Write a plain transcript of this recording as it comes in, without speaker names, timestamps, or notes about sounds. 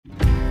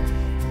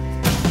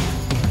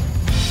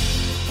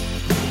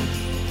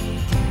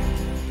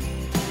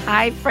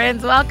Hi,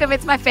 friends. Welcome.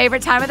 It's my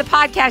favorite time of the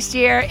podcast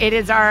year. It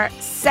is our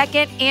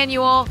second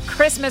annual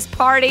Christmas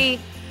party.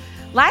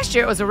 Last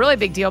year, it was a really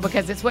big deal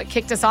because it's what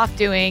kicked us off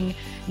doing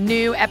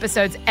new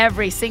episodes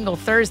every single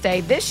Thursday.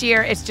 This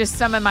year, it's just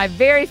some of my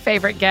very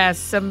favorite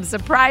guests, some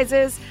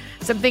surprises,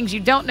 some things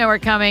you don't know are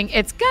coming.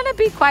 It's going to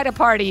be quite a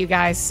party, you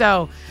guys.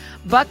 So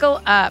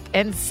buckle up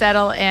and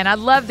settle in. I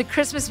love the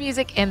Christmas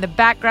music in the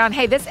background.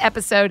 Hey, this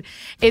episode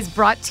is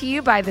brought to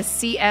you by the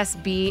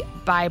CSB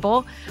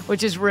Bible,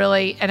 which is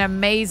really an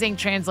amazing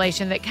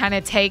translation that kind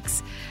of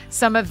takes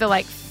some of the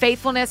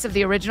faithfulness of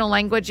the original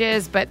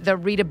languages, but the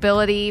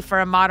readability for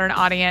a modern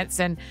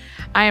audience. And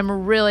I am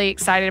really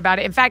excited about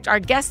it. In fact, our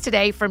guest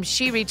today from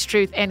She Reads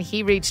Truth and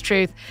He Reads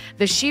Truth,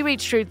 the She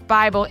Reads Truth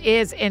Bible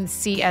is in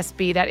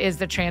CSB. That is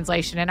the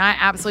translation. And I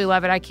absolutely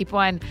love it. I keep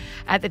one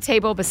at the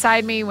table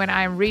beside me when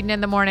I'm reading in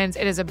the mornings.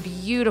 It is a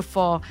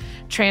beautiful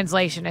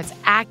translation. It's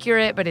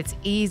accurate, but it's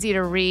easy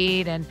to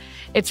read. And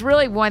it's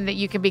really one that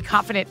you can be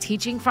confident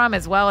teaching from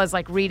as well as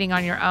reading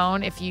on your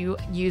own if you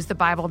use the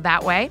Bible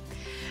that way.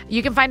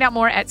 You can find out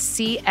more at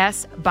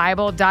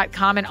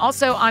csbible.com. And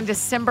also on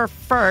December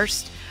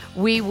 1st,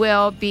 we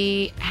will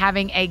be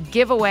having a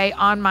giveaway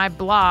on my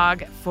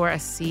blog for a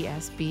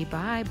CSB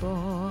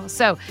Bible.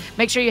 So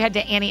make sure you head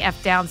to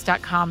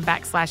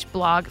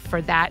anniefdowns.com/blog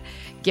for that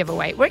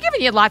giveaway. We're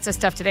giving you lots of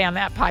stuff today on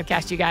that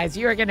podcast, you guys.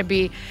 You are going to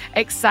be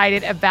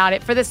excited about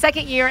it. For the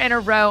second year in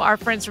a row, our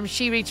friends from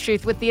She Reads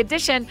Truth, with the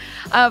addition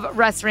of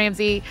Russ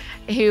Ramsey,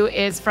 who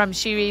is from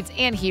She Reads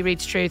and He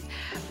Reads Truth,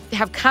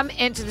 have come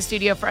into the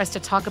studio for us to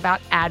talk about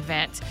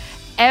Advent.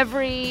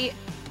 Every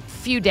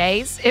few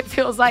days, it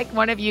feels like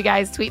one of you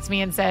guys tweets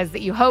me and says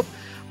that you hope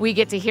we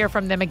get to hear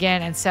from them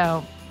again. And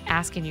so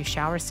ask and you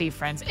shall receive,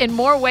 friends, in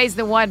more ways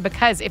than one,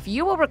 because if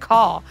you will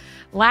recall,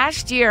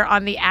 last year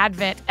on the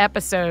Advent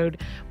episode,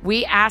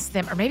 we asked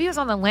them, or maybe it was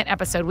on the Lent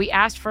episode, we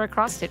asked for a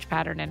cross-stitch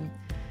pattern, and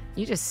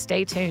you just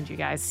stay tuned, you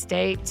guys.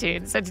 Stay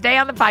tuned. So today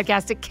on the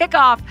podcast, to kick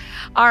off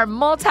our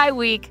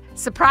multi-week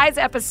surprise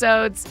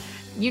episodes,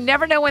 you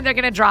never know when they're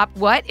going to drop.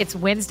 What? It's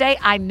Wednesday.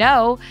 I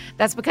know.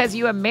 That's because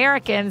you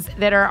Americans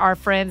that are our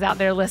friends out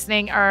there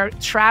listening are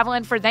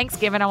traveling for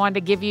Thanksgiving. I wanted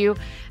to give you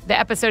the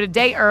episode a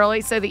day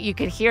early so that you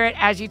could hear it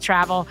as you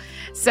travel.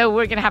 So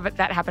we're going to have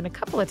that happen a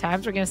couple of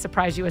times. We're going to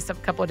surprise you with a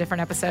couple of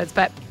different episodes.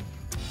 But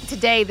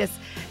today, this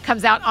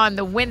comes out on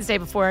the Wednesday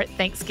before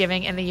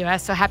Thanksgiving in the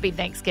U.S. So happy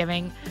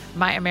Thanksgiving,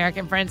 my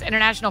American friends.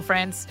 International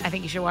friends, I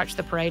think you should watch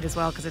the parade as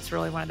well because it's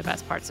really one of the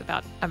best parts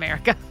about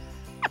America.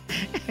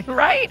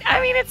 Right? I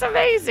mean, it's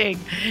amazing.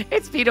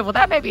 It's beautiful.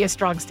 That may be a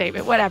strong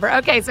statement. Whatever.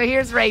 Okay, so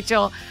here's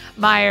Rachel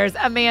Myers,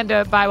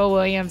 Amanda Bible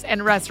Williams,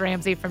 and Russ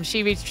Ramsey from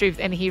She Reads Truth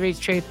and He Reads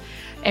Truth.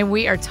 And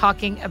we are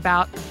talking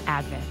about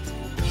Advent.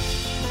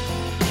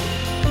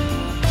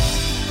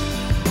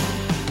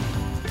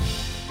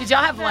 Did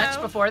y'all have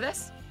lunch before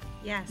this?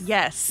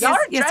 Yes. Y'all are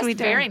Yes, dressed we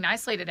did. very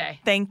nicely today.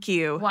 Thank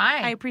you. Why?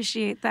 I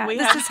appreciate that. We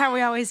This have- is how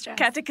we always dress.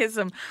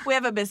 Catechism. We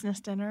have a business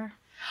dinner.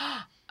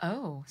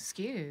 Oh,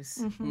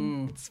 excuse.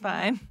 It's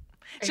fine.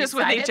 Are Just you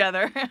with excited? each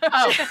other.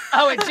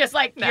 Oh, it's just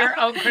like your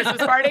own Christmas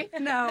party?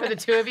 No. For the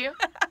two of you?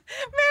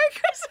 Merry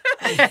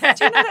Christmas.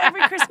 Do you know that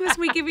every Christmas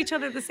we give each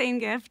other the same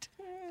gift?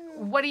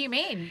 What do you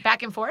mean?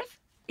 Back and forth?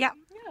 Yeah.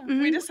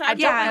 We decide I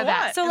don't what know we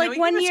that. want, So and then like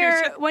we give it to each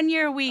other. one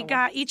year we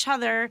got each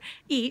other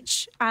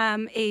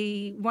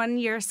a 1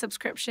 year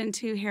subscription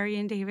to Harry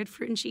and David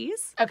Fruit and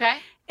Cheese. Okay.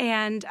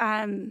 And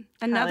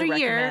another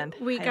year recommend.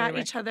 we Highly got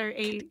each other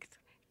a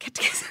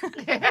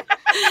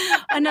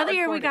another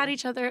year we got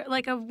each other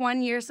like a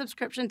 1 year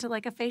subscription to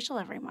like a facial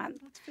every month.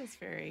 That feels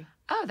very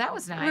Oh, that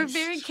was nice. We're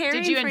very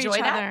caring Did you for enjoy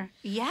each that? other.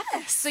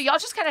 Yes. So y'all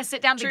just kind of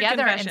sit down True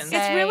together and confessions.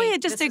 say, It's really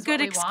just "This a is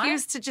good what we want,"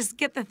 excuse to just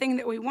get the thing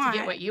that we want. to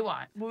get what you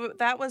want. Well,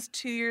 that was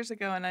 2 years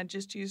ago, and I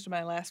just used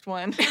my last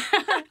one.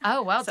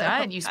 Oh, well So,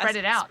 done. You spread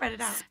it out. Spread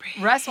it out.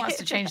 Russ wants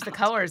to change the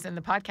colors in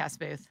the podcast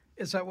booth.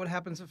 Is that what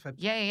happens if I...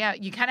 Yeah.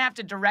 You kind of have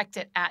to direct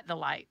it at the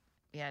light.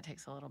 Yeah, it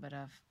takes a little bit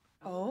of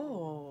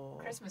Oh.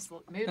 Christmas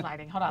mood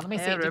lighting. Hold on, let me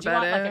see. Did you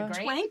want like a Everybody.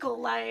 green?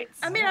 Twinkle lights.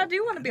 I mean, I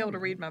do want to be able to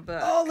read my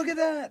book. Oh, look at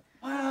that.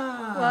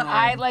 Wow. Well,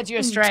 I led you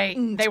astray.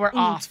 They were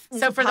off.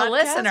 So for the Podcast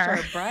listener, or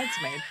a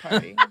bridesmaid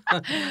party.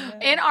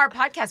 in our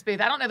podcast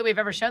booth, I don't know that we've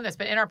ever shown this,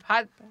 but in our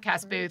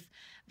podcast booth,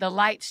 the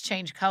lights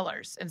change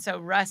colors. And so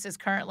Russ is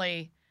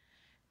currently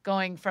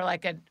going for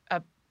like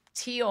a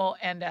teal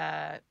and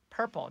a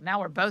purple. Now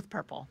we're both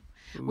purple.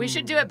 We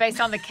should do it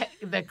based on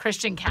the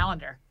Christian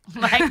calendar,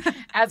 like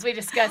as we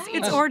discuss each.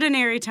 It's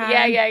ordinary time.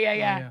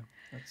 Yeah.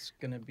 That's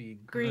going to be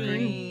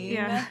Green.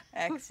 Yeah.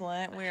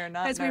 Excellent. We are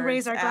not As we nerds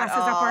raise our at glasses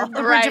up all. the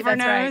bridge Right, of our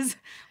that's right. nose.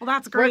 Well,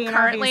 that's green. We're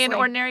currently in obviously.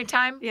 ordinary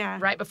time, Yeah.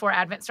 right before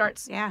Advent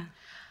starts. Yeah.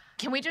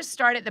 Can we just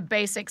start at the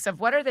basics of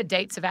what are the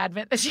dates of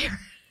Advent this year?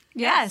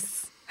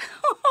 Yes.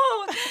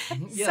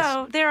 Yes.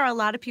 So there are a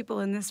lot of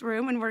people in this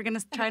room, and we're going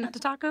to try not to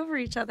talk over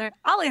each other.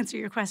 I'll answer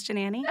your question,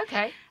 Annie.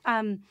 Okay.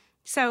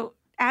 So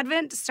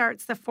Advent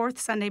starts the fourth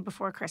Sunday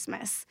before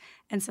Christmas.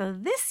 And so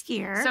this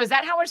year, So is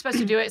that how we're supposed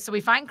to do it? So we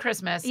find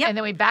Christmas, Yep. and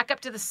then we back up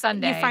to the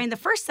Sunday. you find the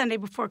first Sunday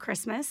before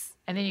Christmas.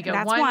 and then you go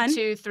that's 1,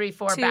 2, 3,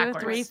 4 2,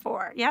 backwards. 3,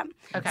 4. Yep.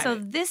 Okay. So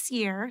this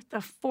year, the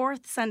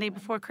fourth Sunday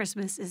before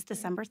Christmas is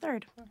December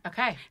 3rd.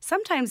 Okay.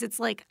 Sometimes it's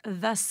like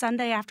the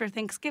Sunday after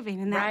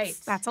Thanksgiving, and Right.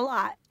 that's a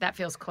lot. That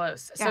feels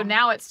close. So Yeah.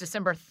 now it's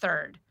December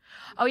 3rd.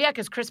 Oh, yeah,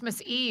 because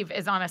Christmas Eve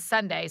is on a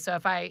Sunday. So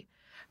if I,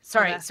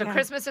 sorry, so yeah.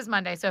 Christmas is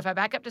Monday. So if I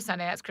back up to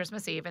Sunday, that's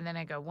Christmas Eve. And then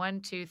I go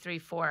 1, 2, 3,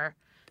 4,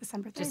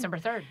 December 3rd. December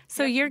 3rd.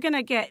 So you're going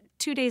to get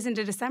 2 days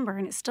into December,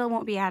 and it still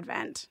won't be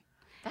Advent.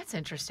 That's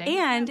interesting.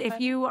 And if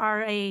you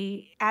are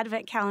a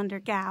Advent calendar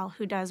gal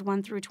who does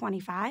 1 through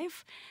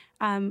 25,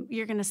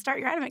 you're going to start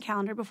your Advent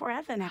calendar before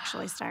Advent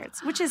actually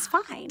starts, which is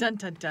fine. Dun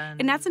dun dun.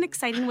 And that's an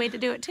exciting way to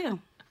do it too.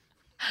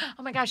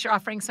 Oh my gosh, you're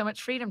offering so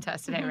much freedom to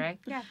us today, Ray.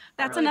 Yeah,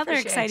 that's really another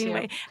appreciate exciting you.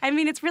 way. I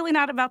mean, it's really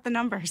not about the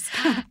numbers.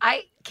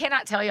 I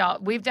cannot tell y'all.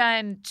 We've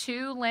done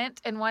 2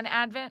 Lent and 1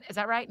 Advent. Is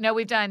that right? No,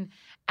 we've done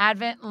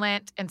Advent,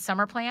 Lent, and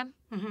Summer Plan.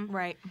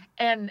 Right.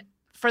 And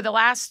for the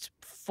last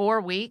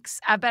 4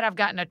 weeks, I bet I've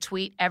gotten a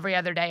tweet every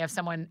other day of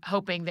someone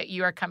hoping that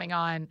you are coming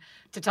on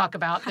to talk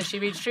about the She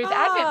Reads Truth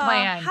Advent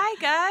Plan. Hi,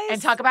 guys.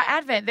 And talk about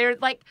Advent. They're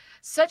like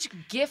such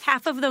gift.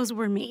 Half of those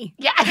were me.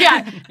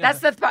 Yeah.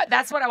 That's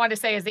what I wanted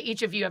to say is that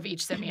each of you have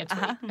each sent me a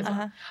tweet. as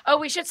well. Oh,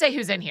 we should say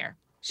who's in here.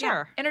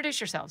 Sure. Introduce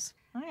yourselves.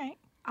 All right.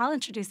 I'll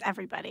introduce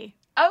everybody.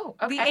 Oh,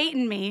 okay. The 8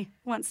 in me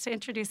wants to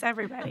introduce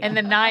everybody. And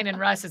the 9 and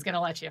Russ is going to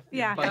let you.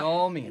 yeah. By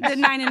all means. The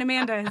 9 and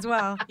Amanda as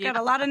well. Got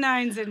a lot of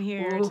 9s in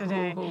here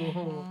today.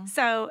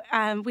 So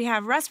we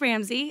have Russ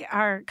Ramsey,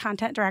 our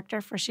content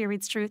director for She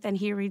Reads Truth and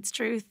He Reads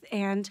Truth,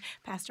 and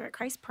pastor at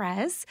Christ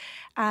Pres.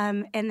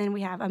 And then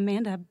we have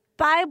Amanda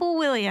Bible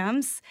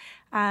Williams.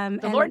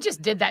 The Lord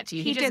just did that to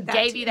you. He just did that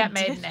gave to you you. that He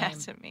maiden did name. that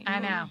to me. I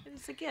know.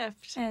 It's a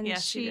gift. And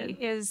yes, she did.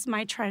 is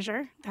my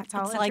treasure. That's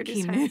all It's I'll like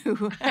he introduce her.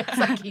 knew. It's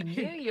like he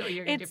knew you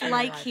were going to do It's for your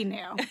like life. he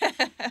knew.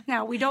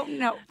 Now, we don't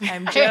know.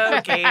 I'm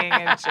joking.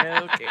 I'm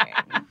joking.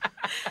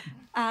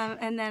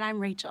 And then I'm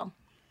Rachel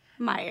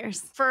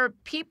Myers. For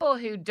people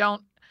who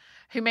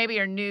maybe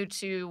are new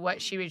to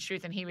what She Reads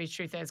Truth and He Reads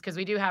Truth is, because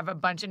we do have a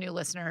bunch of new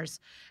listeners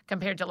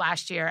compared to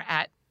last year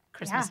at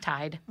Christmas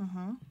Tide.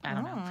 I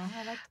don't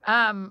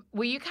know.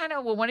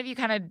 Will one of you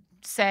kind of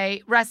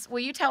say, Russ, will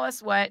you tell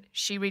us what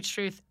She Reads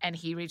Truth and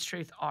He Reads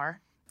Truth are?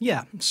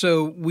 Yeah.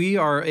 So we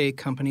are a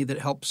company that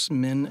helps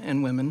men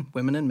and women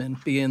and men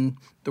be in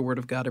the Word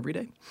of God every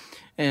day.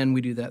 And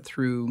we do that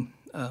through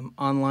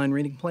online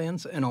reading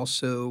plans and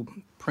also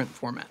print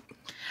format.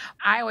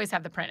 I always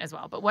have the print as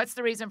well, but what's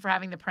the reason for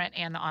having the print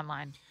and the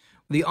online?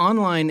 The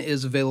online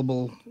is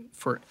available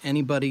for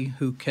anybody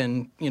who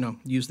can,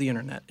 use the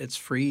internet. It's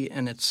free,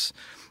 and it's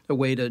a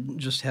way to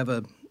just have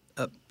a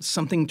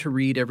something to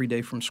read every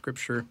day from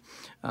Scripture,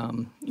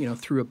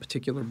 through a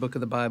particular book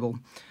of the Bible.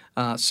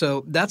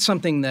 So that's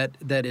something that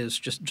is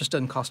just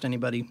doesn't cost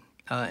anybody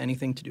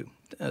anything to do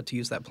to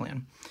use that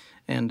plan.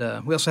 And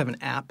we also have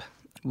an app,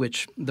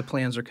 which the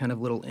plans are kind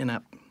of little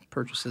in-app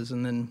purchases,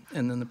 and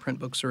then the print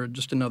books are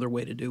just another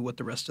way to do what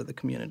the rest of the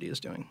community is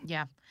doing.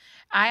 Yeah.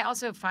 I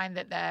also find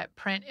that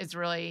print is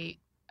really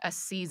a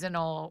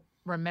seasonal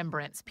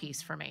remembrance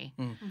piece for me,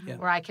 Yeah.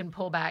 where I can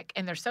pull back,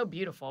 and they're so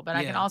beautiful, but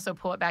I can Yeah. also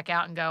pull it back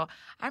out and go,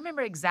 I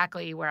remember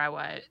exactly where I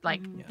was.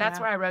 Like, that's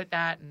Yeah. where I wrote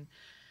that. And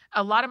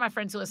a lot of my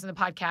friends who listen to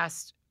the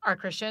podcast are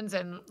Christians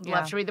and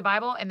love to read the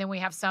Bible. And then we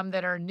have some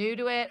that are new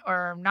to it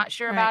or not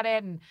sure about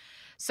it. And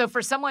so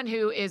for someone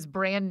who is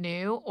brand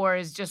new or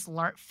is just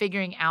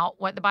figuring out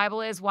what the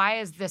Bible is, why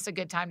is this a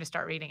good time to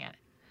start reading it?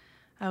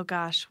 Oh,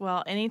 gosh.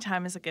 Well, any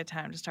time is a good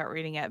time to start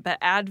reading it. But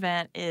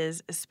Advent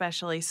is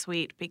especially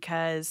sweet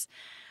because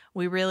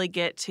we really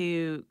get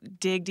to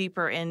dig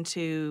deeper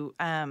into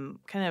kind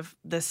of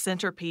the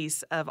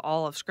centerpiece of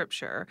all of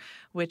Scripture,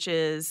 which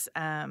is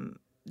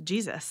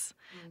Jesus,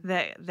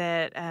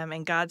 that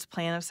and God's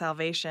plan of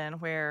salvation,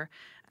 where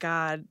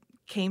God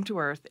came to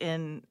earth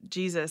in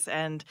Jesus,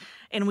 and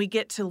we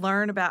get to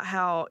learn about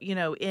how,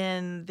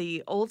 in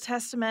the Old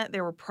Testament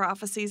there were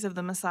prophecies of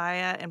the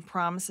Messiah and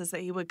promises that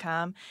he would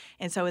come.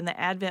 And so in the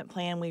Advent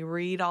plan we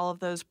read all of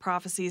those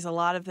prophecies, a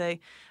lot of the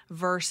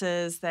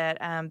verses that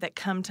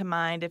come to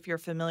mind if you're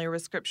familiar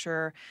with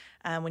Scripture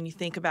when you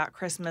think about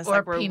Christmas, Or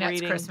like we're Peanuts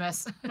reading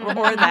Christmas. or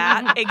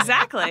that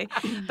exactly.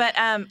 But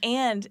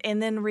and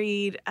then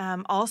read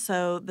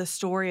also the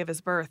story of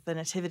his birth, the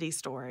nativity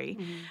story.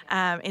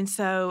 And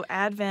so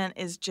Advent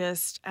is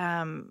just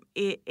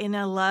in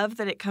a love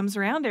that it comes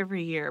around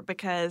every year,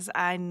 because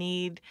I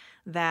need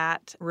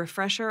that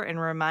refresher and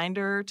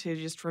reminder to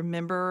just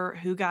remember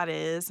who God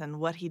is and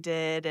what he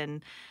did,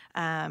 and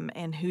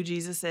who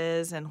Jesus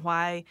is, and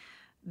why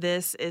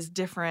this is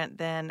different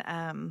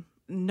than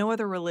no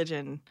other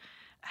religion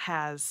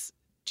has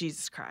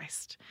Jesus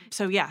Christ.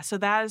 So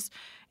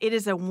it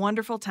is a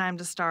wonderful time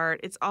to start.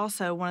 It's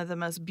also one of the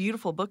most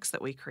beautiful books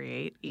that we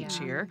create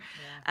each year.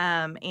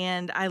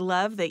 And I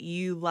love that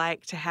you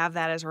like to have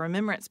that as a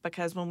remembrance,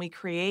 because when we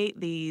create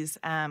these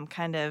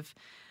kind of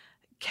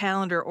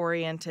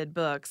calendar-oriented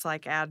books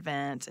like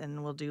Advent,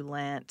 and we'll do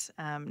Lent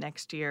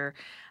next year,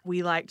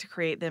 we like to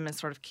create them as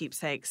sort of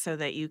keepsakes so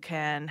that you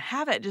can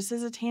have it just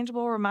as a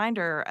tangible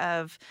reminder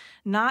of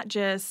not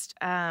just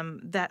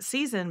that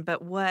season,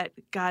 but what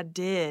God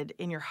did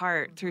in your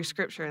heart through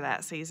Scripture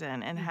that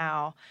season, and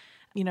how,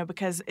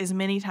 because as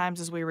many times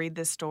as we read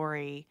this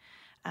story,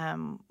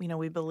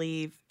 we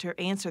believe, to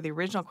answer the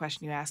original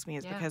question you asked me,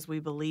 is because we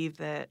believe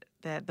that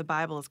the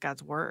Bible is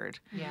God's word.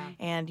 Yeah.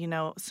 And,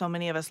 so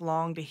many of us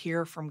long to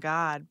hear from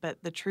God, but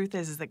the truth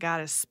is that God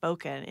has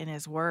spoken in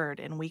his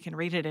word, and we can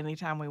read it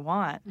anytime we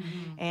want.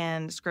 Mm-hmm.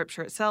 And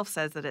Scripture itself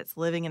says that it's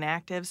living and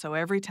active. So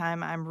every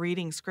time I'm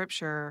reading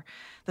Scripture,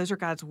 those are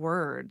God's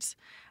words,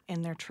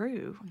 and they're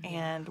true. Mm-hmm.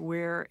 And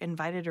we're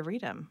invited to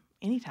read them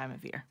any time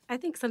of year. I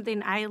think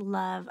something I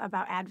love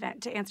about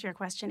Advent, to answer your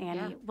question,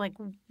 Annie, like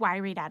why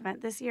read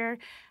Advent this year?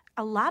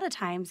 A lot of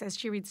times as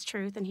She Reads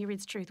Truth and He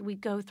Reads Truth, we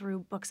go through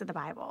books of the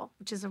Bible,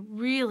 which is a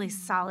really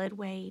solid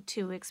way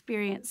to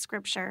experience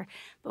Scripture.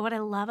 But what I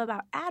love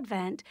about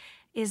Advent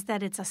is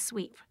that it's a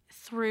sweep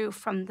through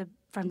from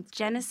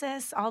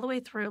Genesis all the way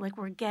through. Like,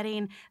 we're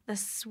getting the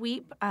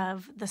sweep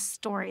of the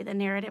story, the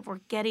narrative. We're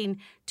getting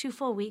 2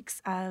 full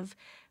weeks of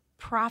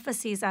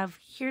prophecies of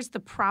here's the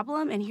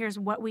problem and here's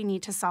what we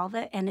need to solve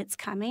it, and it's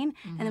coming.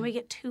 And then we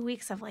get 2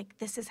 weeks of like,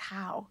 this is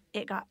how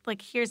it got,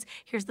 like, here's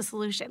the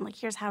solution, like,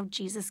 here's how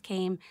Jesus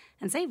came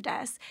and saved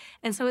us.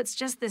 And so it's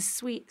just this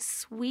sweet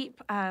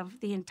sweep of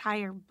the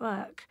entire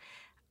book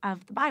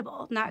of the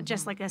Bible, not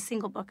just like a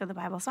single book of the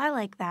Bible. So I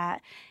like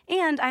that.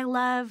 And I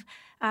love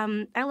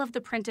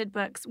the printed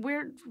books.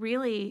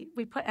 We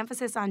put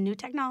emphasis on new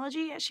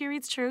technology at She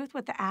Reads Truth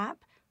with the app.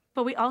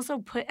 But we also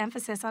put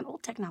emphasis on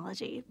old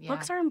technology. Yeah.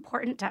 Books are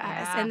important to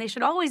us, and they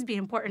should always be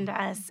important to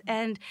us.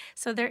 And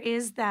so there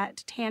is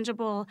that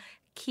tangible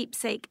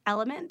keepsake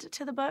element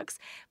to the books.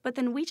 But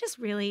then we just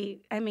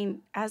really,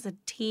 as a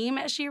team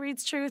at She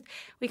Reads Truth,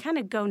 we kind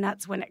of go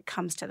nuts when it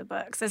comes to the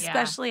books,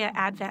 especially at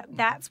Advent.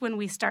 That's when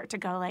we start to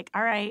go like,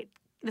 all right,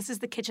 this is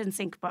the kitchen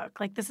sink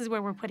book. Like, this is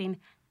where we're putting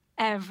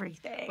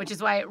everything. Which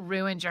is why it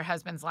ruined your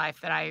husband's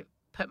life that I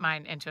put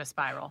mine into a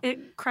spiral.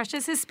 It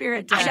crushes his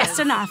spirit just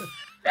enough.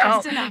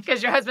 Oh,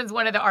 because your husband's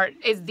one of the art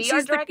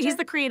director? He's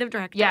the creative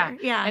director. Yeah.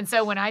 Yeah. And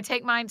so when I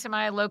take mine to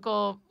my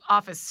local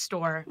office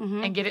store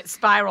and get it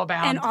spiral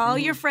bound. And all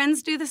your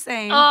friends do the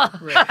same. Oh.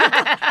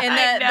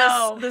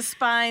 And the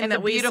spine And that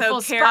the we so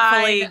beautiful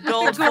carefully spine.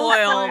 gold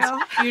foiled,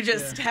 you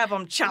just have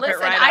them chop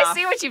Listen, it right I off.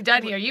 see what you've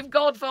done here. You've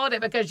gold foiled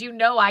it because you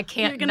know I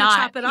can't You're gonna not.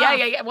 chop it off.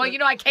 Yeah. Well,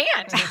 I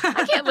can't.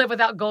 I can't live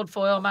without gold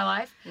foil in my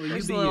life. Well,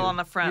 There's you a be little you. on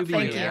the front. You be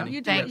Thank you, you. Annie.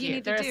 You do Thank what you you.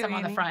 need to There's do, some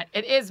on the Annie. front.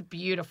 It is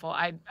beautiful.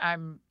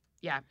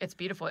 Yeah, it's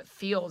beautiful. It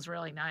feels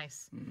really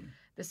nice.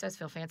 This does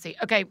feel fancy.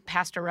 Okay,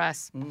 Pastor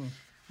Russ,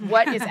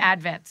 what is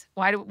Advent?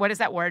 What does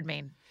that word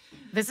mean?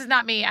 This is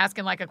not me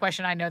asking like a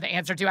question I know the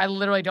answer to. I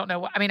literally don't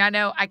know. I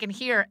know I can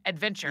hear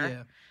adventure.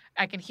 Yeah.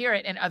 I can hear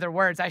it in other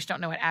words. I just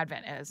don't know what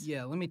Advent is.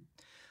 Yeah, let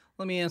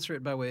me answer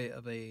it by way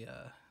of a.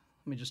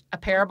 Let me just. A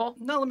parable?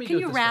 No, let me. Can do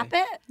it you this wrap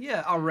way. it?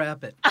 Yeah, I'll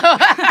wrap it.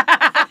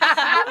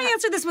 Let me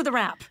answer this with a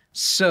rap.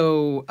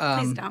 So.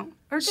 Please don't.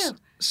 Or do.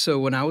 So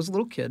when I was a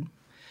little kid,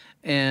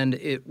 and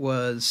it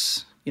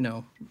was,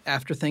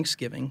 after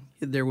Thanksgiving,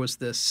 there was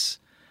this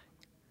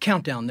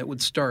countdown that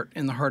would start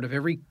in the heart of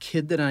every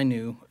kid that I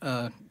knew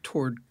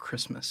toward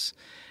Christmas.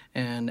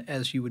 And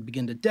as you would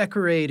begin to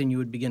decorate and you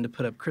would begin to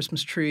put up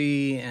Christmas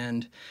tree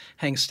and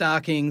hang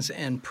stockings,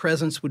 and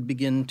presents would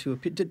begin to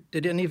appear.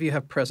 Did any of you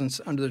have presents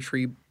under the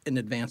tree in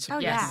advance of Oh,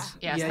 Yes.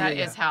 yeah. Yes, Yeah, that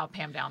yeah, is how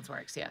Pam Downs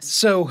works, yes.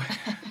 So,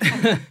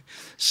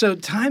 so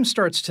time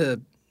starts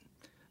to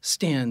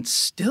stand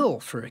still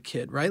for a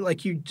kid, right?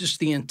 Like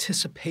the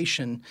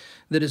anticipation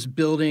that is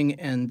building,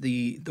 and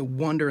the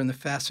wonder and the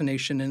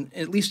fascination. And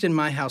at least in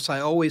my house,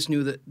 I always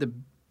knew that the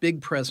big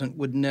present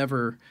would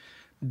never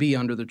be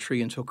under the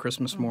tree until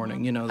Christmas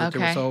morning. That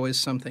there was Okay. always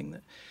something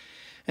that.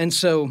 And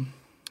so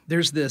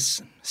there's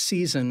this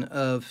season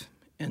of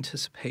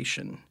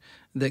anticipation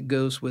that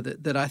goes with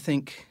it that I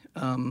think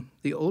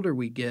the older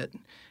we get,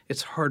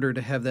 it's harder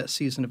to have that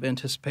season of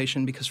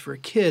anticipation, because for a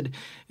kid,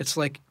 it's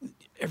like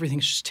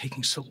everything's just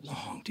taking so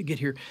long to get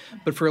here.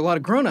 But for a lot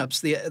of grown-ups,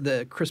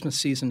 the Christmas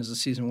season is a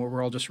season where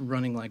we're all just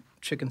running like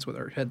chickens with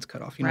our heads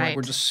cut off. Like Right.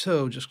 we're just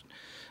so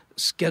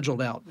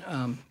scheduled out.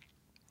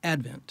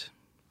 Advent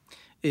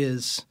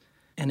is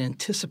an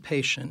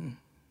anticipation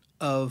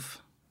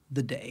of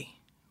the day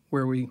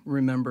where we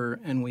remember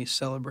and we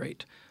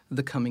celebrate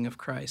the coming of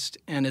Christ.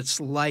 And it's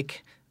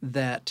like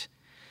that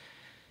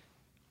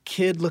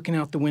kid looking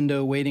out the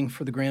window waiting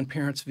for the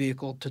grandparents'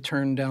 vehicle to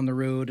turn down the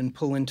road and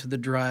pull into the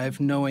drive,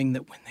 knowing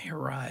that when they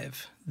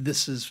arrive,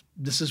 this is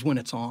when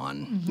it's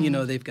on.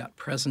 They've got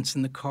presents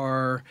in the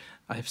car.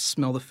 I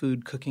smell the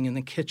food cooking in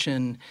the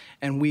kitchen,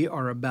 and we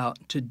are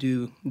about to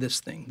do this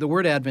thing. The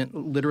word Advent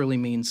literally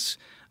means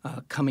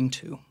coming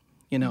to,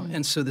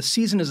 And so the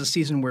season is a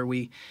season where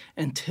we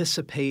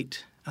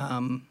anticipate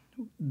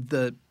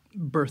the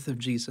birth of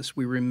Jesus.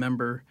 We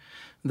remember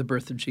the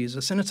birth of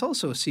Jesus. And it's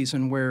also a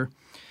season where,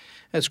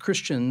 as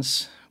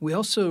Christians, we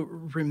also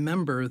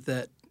remember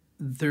that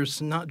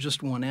there's not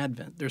just one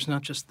Advent. There's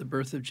not just the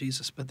birth of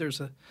Jesus, but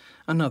there's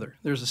another.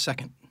 There's a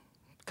second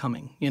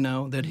coming,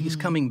 that he's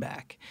coming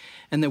back,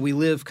 and that we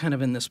live kind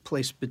of in this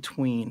place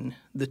between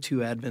the two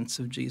Advents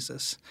of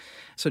Jesus.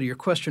 So to your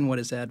question, what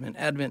is Advent?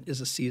 Advent is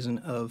a season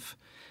of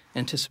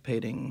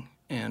anticipating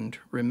and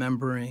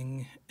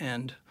remembering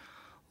and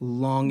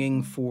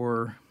longing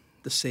for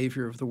the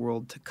Savior of the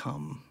world to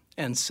come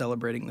and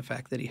celebrating the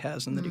fact that he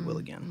has and that he will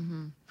again.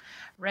 Mm-hmm.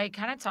 Ray,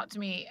 kind of talk to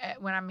me,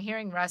 when I'm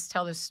hearing Russ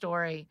tell this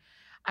story,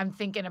 I'm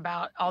thinking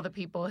about all the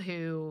people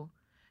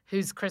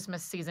whose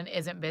Christmas season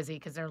isn't busy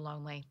because they're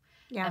lonely.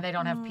 Yeah. And they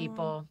don't have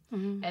people.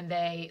 Mm-hmm.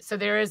 And so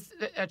there is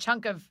a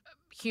chunk of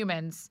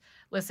humans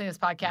listening to this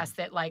podcast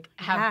that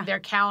have their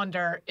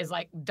calendar is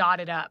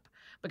dotted up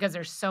because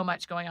there's so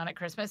much going on at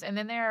Christmas. And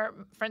then there are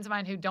friends of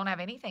mine who don't have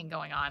anything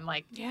going on.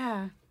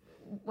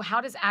 How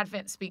does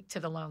Advent speak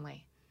to the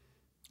lonely?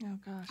 Oh,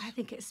 gosh. I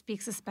think it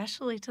speaks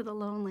especially to the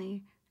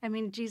lonely. I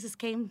mean, Jesus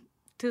came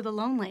to the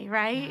lonely,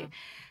 right?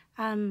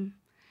 Yeah.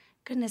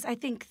 Goodness, I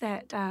think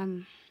that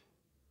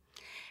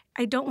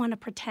I don't want to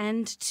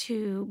pretend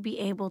to be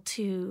able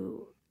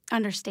to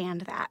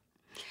understand that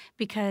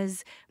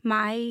because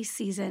my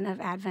season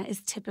of Advent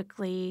is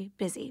typically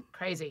busy.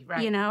 Crazy,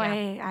 right?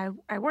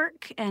 I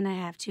work and I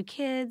have 2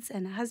 kids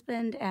and a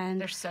husband,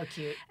 and they're so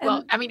cute.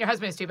 Well, I mean, your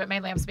husband is too, but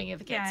mainly I'm speaking of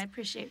the kids. Yeah, I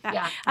appreciate that.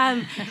 Yeah.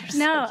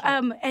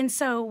 And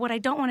so what I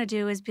don't want to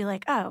do is be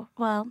like, oh,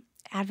 well,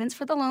 Advent's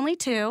for the lonely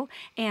too,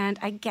 and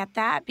I get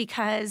that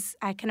because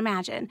I can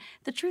imagine.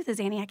 The truth is,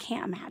 Annie, I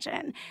can't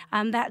imagine.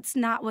 That's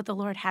not what the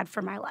Lord had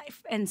for my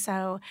life. And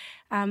so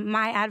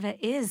my Advent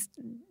is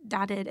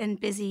dotted and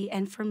busy,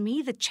 and for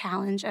me, the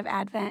challenge of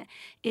Advent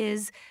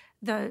is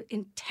the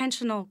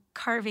intentional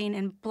carving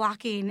and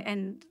blocking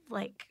and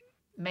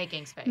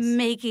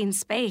making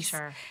space.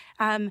 Sure.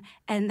 And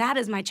that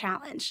is my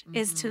challenge,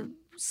 is to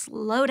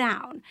slow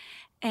down.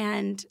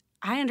 And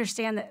I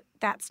understand that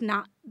that's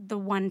not the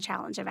one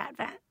challenge of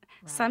Advent.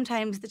 Right.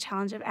 Sometimes the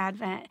challenge of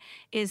Advent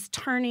is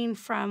turning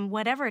from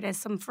whatever it is.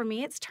 So for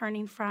me, it's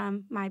turning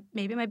from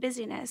maybe my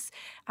busyness.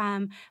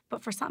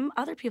 But for some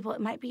other people,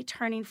 it might be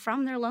turning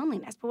from their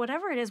loneliness. But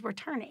whatever it is, we're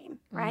turning,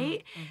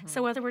 right? Mm-hmm.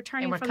 So whether we're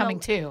turning and we're coming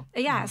too.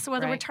 Yeah, so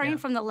whether we're turning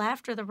from the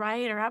left or the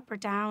right or up or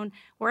down,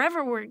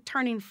 wherever we're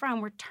turning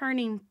from, we're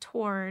turning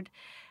toward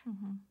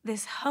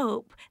this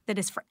hope that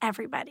is for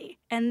everybody.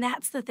 And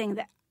that's the thing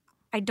that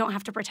I don't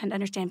have to pretend to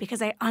understand,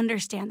 because I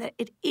understand that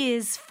it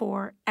is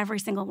for every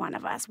single one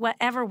of us.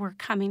 Whatever we're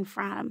coming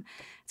from,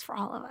 it's for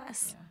all of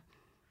us. Yeah.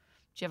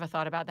 Do you have a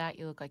thought about that?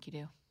 You look like you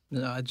do.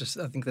 No, I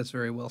think that's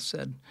very well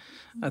said.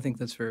 I think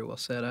that's very well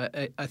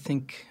said. I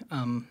think,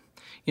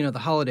 the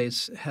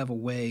holidays have a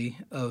way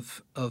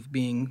of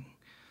being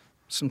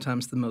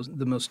sometimes the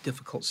most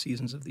difficult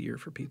seasons of the year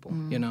for people.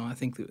 I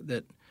think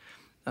that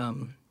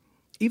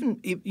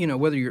even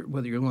whether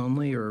you're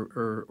lonely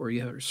or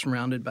you're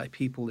surrounded by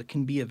people, it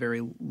can be a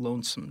very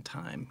lonesome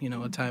time.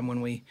 A time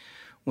when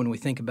we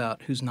think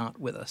about who's not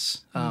with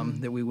us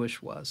that we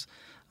wish was.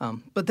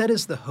 But that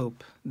is the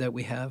hope that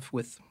we have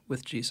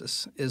with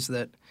Jesus, is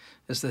that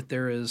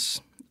there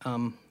is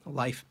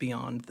life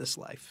beyond this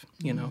life.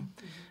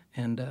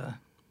 And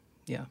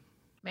yeah.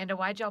 Amanda,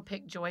 why'd y'all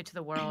pick Joy to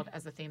the World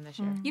as the theme this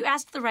year? You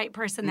asked the right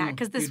person that,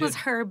 because this was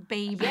her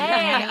baby.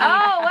 Yay!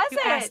 Oh, was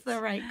it? You asked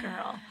the right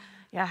girl.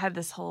 Yeah, I had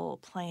this whole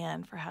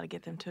plan for how to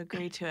get them to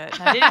agree to it.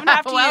 And I didn't even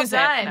have to use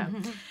done.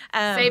 it.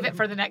 No. Save it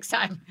for the next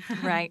time.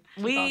 Right.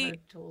 We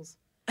tools.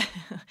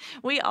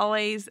 We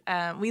always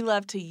we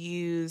love to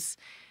use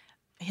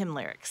hymn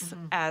lyrics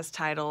as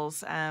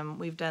titles.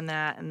 We've done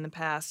that in the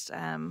past.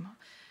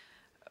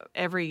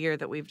 Every year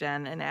that we've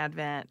done an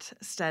Advent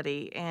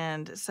study.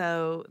 And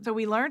so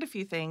we learned a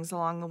few things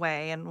along the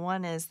way. And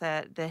one is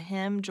that the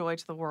hymn Joy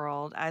to the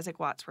World, Isaac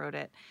Watts wrote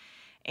it.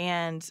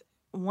 And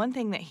one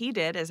thing that he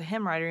did as a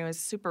hymn writer, he was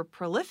a super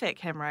prolific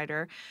hymn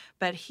writer,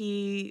 but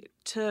he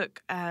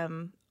took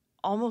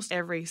almost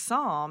every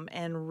psalm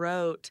and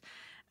wrote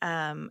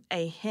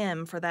a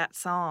hymn for that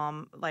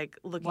psalm,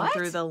 looking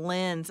through the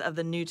lens of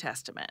the New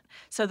Testament.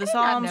 So the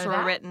Psalms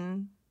were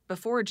written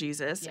before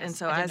Jesus, and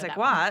so Isaac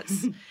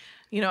Watts...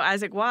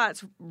 Isaac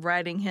Watts,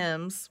 writing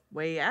hymns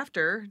way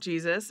after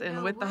Jesus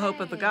and with the hope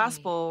of the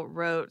gospel,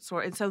 wrote,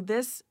 and so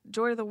this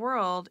Joy to the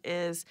World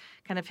is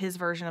kind of his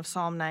version of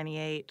Psalm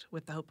 98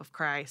 with the hope of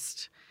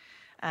Christ.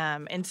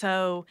 And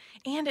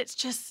it's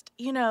just,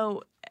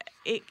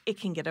 it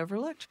can get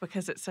overlooked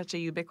because it's such a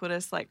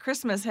ubiquitous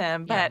Christmas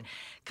hymn, but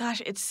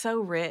gosh, it's so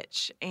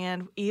rich.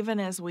 And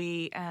even as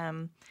we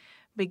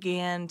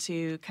began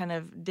to kind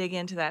of dig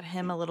into that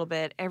hymn a little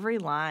bit, every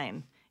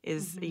line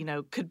is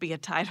could be a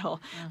title.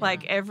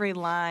 Every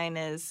line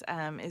is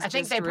I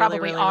think they really, probably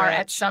really are rich.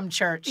 at some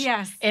church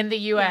in the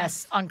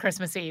U.S. on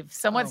Christmas Eve.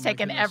 Someone's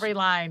taken every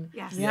line.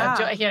 Yes.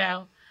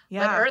 Yeah.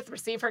 Let earth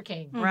receive her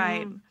king.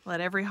 Right.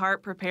 Let every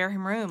heart prepare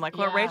him room.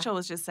 What Rachel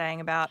was just saying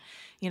about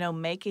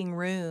making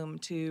room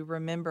to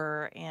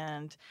remember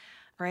and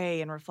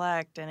pray and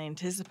reflect and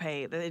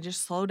anticipate, that they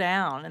just slow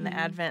down in the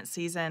Advent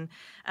season,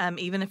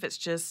 even if it's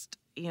just,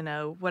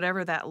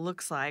 whatever that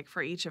looks like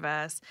for each of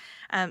us.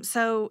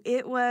 So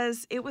it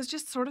was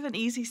just sort of an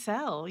easy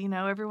sell.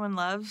 Everyone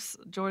loves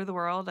Joy of the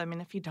World. I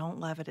mean, if you don't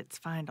love it, it's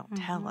fine. Don't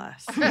tell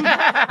us.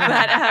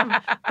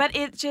 but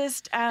it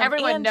just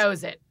everyone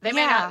knows it. They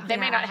may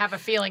not have a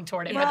feeling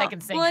toward it, but they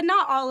can sing it. And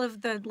not all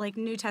of the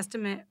New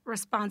Testament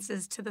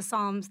responses to the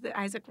Psalms that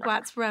Isaac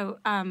Watts wrote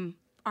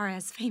are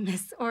as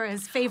famous or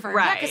as favored.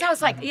 Right. Yeah, because I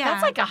was like,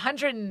 that's like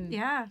 100 and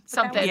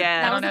something.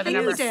 That I don't was know the thing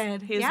numbers. he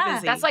did. He was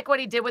busy. That's like what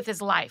he did with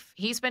his life.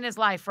 He spent his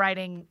life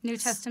writing New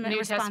Testament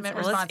responses.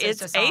 Well, to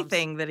it's Psalms. a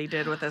thing that he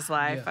did with his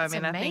life. Yeah. I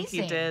mean, I think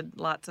he did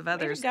lots of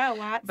others. Way to go,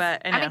 Watts.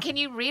 But I mean, can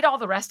you read all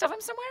the rest of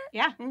them somewhere?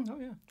 Yeah. Oh,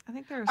 yeah. I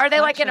think there's. Are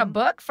they like in a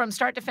book from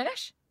start to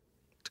finish?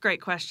 It's a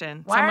great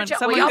question. Why aren't you? Will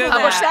someone y'all Google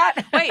publish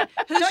that? Wait,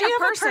 who's Don't your you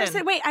have person? a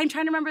person? Wait, I'm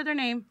trying to remember their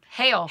name.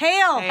 Hale.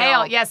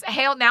 Hale. Yes,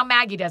 Hale. Now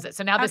Maggie does it.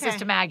 So now this Okay. is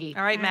to Maggie.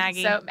 All right,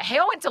 Maggie. So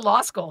Hale went to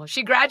law school.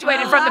 She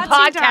graduated from the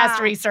La-ti-da. podcast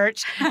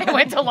research and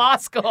went to law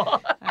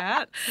school.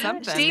 That's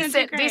something.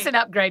 Decent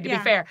upgrade, to be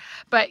Yeah. fair.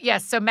 But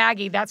yes, so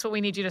Maggie, that's what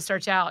we need you to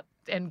search out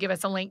and give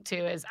us a link to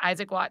is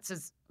Isaac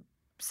Watts'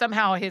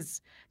 somehow his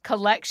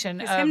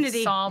collection His of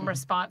hymnody. psalm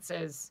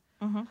responses.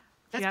 Mhm.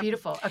 That's Yep.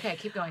 beautiful. Okay,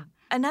 keep going.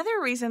 Another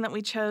reason that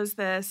we chose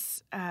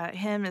this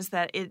hymn is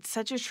that it's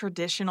such a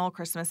traditional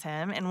Christmas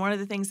hymn. And one of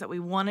the things that we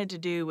wanted to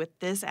do with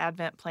this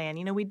Advent plan,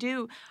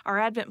 our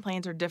Advent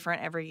plans are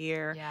different every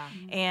year. Yeah.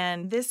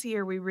 And this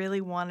year we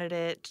really wanted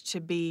it to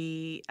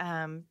be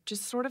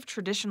just sort of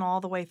traditional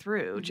all the way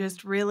through,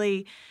 just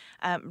really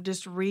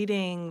just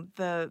reading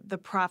the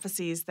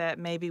prophecies that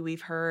maybe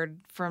we've heard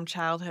from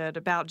childhood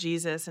about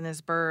Jesus and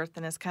his birth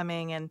and his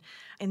coming.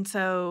 And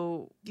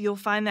so you'll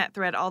find that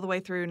thread all the way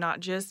through, not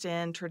just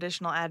in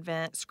traditional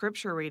Advent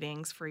scripture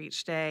readings for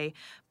each day,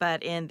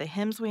 but in the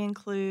hymns we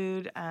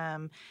include,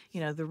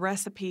 the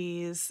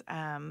recipes,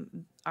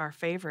 our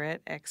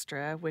favorite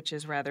extra, which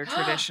is rather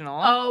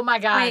traditional. Oh my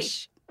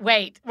gosh.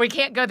 Wait, we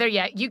can't go there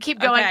yet. You keep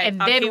going, Okay,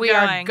 and I'll then keep we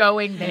are going.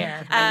 going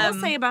there. I will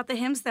say about the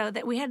hymns, though,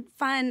 that we had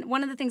fun.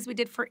 One of the things we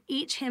did for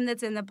each hymn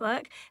that's in the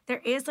book,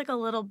 there is like a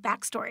little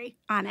backstory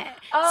on it.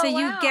 Oh, so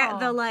you wow. get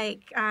the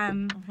I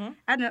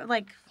don't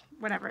know,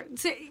 whatever.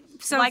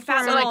 So Like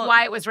that So little- like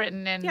why it was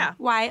written and Yeah.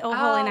 why Oh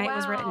Holy Night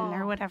was wow. written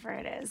or whatever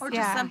it is. Or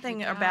just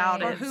something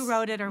about Or it. who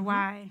wrote it or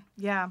why.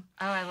 Yeah.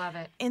 Oh, I love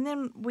it. And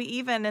then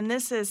and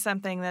this is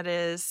something that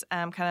is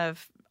kind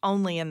of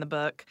only in the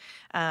book,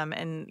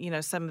 and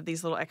some of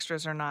these little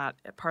extras are not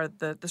part of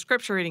the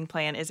scripture reading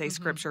plan is a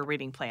scripture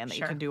reading plan that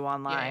you can do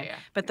online. Yeah.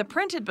 But the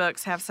printed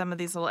books have some of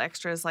these little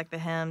extras like the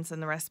hymns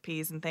and the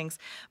recipes and things.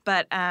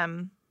 But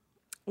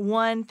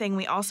one thing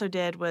we also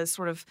did was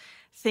sort of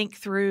think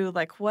through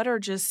like what are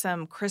just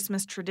some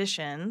Christmas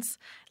traditions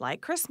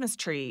like Christmas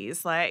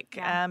trees, like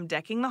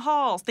decking the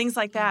halls, things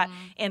like that,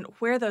 and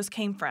where those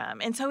came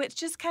from. And so it's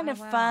just kind of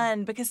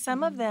fun because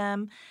some of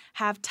them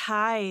have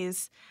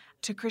ties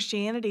to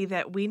Christianity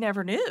that we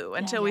never knew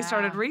until we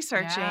started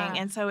researching. Yeah.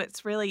 And so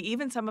it's really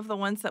even some of the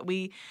ones that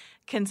we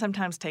can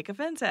sometimes take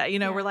offense at.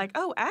 We're like,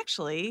 oh,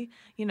 actually,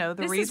 the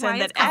This is reason why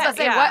that it's I was gonna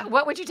say, yeah.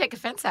 what would you take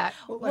offense at?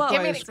 Well, give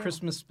Why me an is example.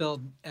 Christmas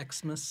spelled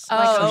Xmas?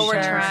 we're sure,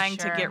 trying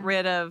to sure. get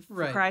rid of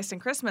Right. Christ and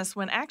Christmas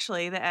when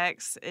actually the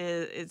X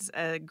is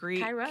a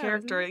Greek Chi Rho,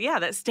 character,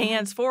 that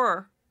stands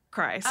for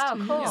Christ.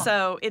 Oh, cool.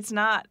 So it's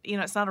not,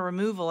 it's not a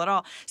removal at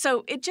all.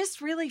 So it just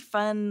really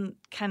fun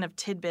kind of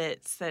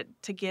tidbits that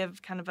to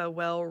give kind of a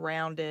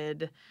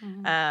well-rounded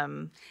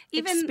Even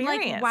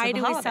experience. like, why of the do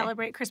we holiday.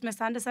 celebrate Christmas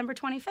on December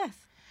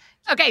 25th?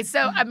 Okay,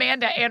 so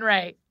Amanda and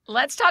Ray,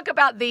 let's talk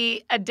about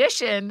the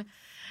addition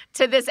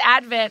to this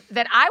Advent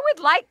that I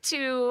would like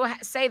to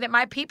say that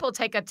my people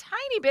take a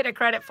tiny bit of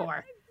credit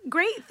for.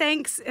 Great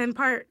thanks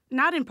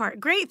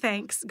great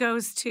thanks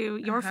goes to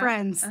your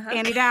friends,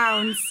 Annie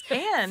Downs,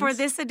 And for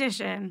this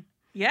edition.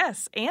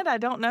 Yes, and I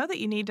don't know that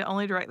you need to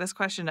only direct this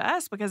question to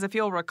us because if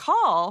you'll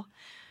recall,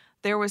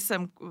 there was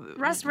some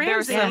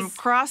Ramsey. some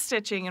cross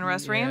stitching in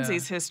Russ Yeah.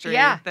 Ramsey's history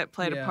Yeah. that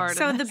played Yeah. a part.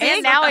 So in the this. big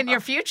And now in your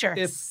future.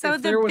 If So the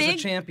there was big-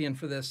 a champion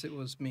for this, it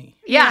was me.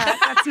 Yeah.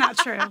 That's not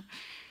true.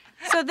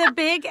 So the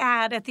big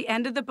ad at the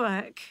end of the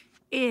book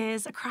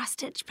is a cross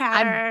stitch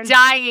pattern. I'm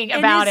dying And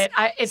about it's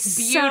it. It's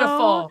so-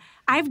 beautiful.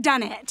 I've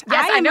done it.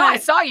 Yes, I know. I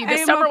saw you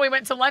this am summer. a- We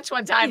went to lunch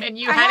one time, and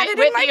you I had it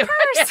with in my you.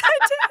 purse.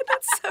 I did.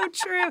 That's so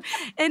true.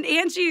 And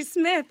Angie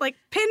Smith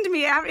pinned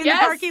me out in Yes.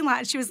 the parking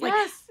lot. She was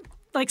Yes.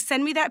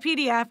 send me that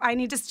PDF. I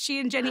need to. She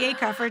and Jenny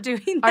Acuff are doing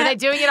that. Are they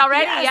doing it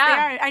already? Yes, Yeah.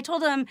 they are. I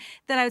told them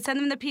that I would send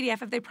them the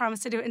PDF if they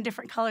promised to do it in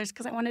different colors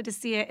because I wanted to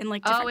see it in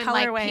different in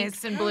colorways, like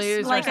pinks and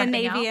blues, like or a something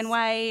navy else? and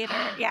white.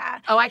 Yeah.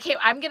 Oh, I can't.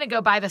 I'm gonna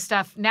go buy the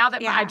stuff now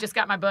that Yeah. I just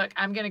got my book.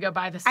 I'm gonna go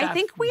buy the stuff. I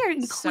think we are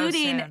so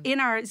including soon. in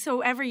our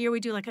every year we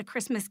do like a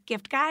Christmas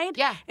gift guide.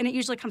 Yeah. And it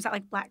usually comes out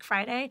like Black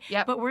Friday.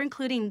 Yep. But we're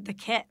including the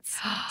kits.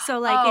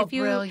 So Oh, if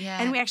you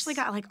brilliant. and we actually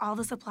got all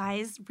the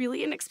supplies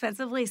really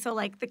inexpensively. So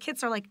the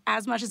kits are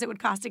as much as it would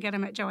cost to get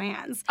them at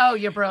Joann's. Oh,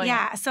 you're brilliant.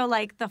 Yeah, so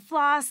like the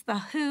floss, the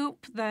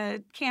hoop,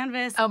 the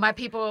canvas. Oh, my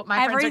friends are going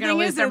to everything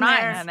lose is their in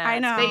there. minds. I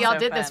know. That y'all So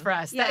did this fun. for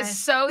us. Yes. That is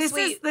so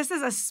sweet. This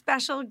is a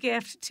special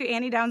gift to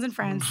Annie Downs and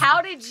Friends.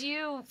 How did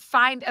you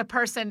find a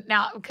person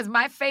now? Because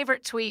my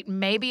favorite tweet,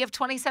 maybe of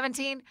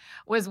 2017,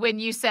 was when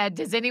you said,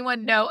 "Does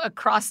anyone know a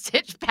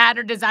cross-stitch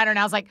pattern designer?" And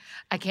I was like,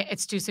 "I can't.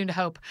 It's too soon to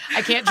hope.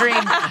 I can't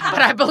dream,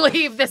 but I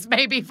believe this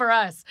may be for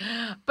us."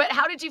 But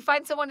how did you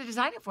find someone to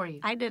design it for you?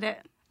 I did it.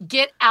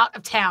 Get out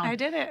of town. I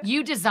did it.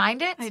 You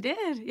designed it? I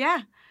did, yeah.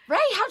 Ray,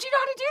 how'd you know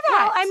how to do that?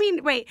 Well, I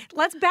mean, wait,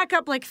 let's back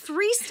up like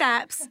 3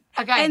 steps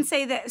Okay. and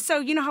say that. So,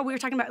 you know how we were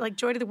talking about like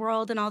Joy to the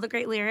World and all the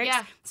great lyrics?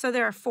 Yeah. So,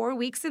 there are 4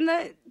 weeks in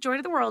the Joy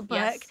to the World book.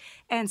 Yes.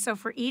 And so,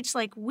 for each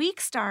like week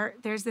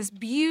start, there's this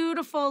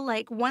beautiful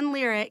like one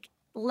lyric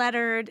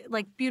lettered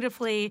like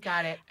beautifully.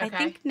 Got it. Okay. I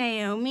think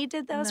Naomi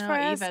did those No, for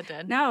us. Eva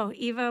did. No,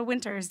 Eva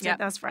Winters did Yep,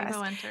 those for Eva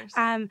us.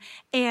 Winters.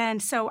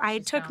 And so I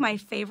took my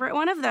favorite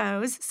one of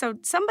those. So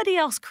somebody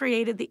else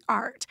created the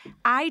art.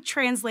 I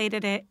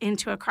translated it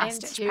into a cross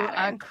stitch Into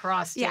pattern. a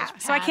cross-stitch Yeah,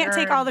 so I can't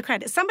take all pattern. the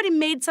credit. Somebody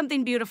made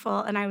something beautiful,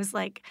 and I was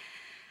like,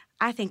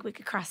 I think we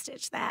could cross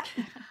stitch that.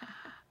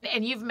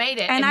 And you've made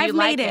it. And you I've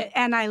like made it,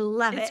 and I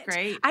love It's it.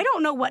 great. I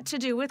don't know what to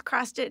do with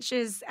cross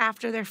stitches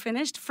after they're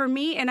finished. For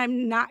me, and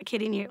I'm not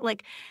kidding you,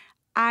 like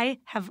I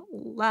have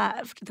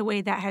loved the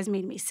way that has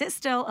made me sit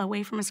still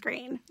away from a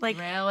screen. Like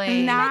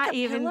Really? not Make a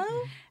even.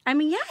 pillow? I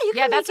mean, yeah, you can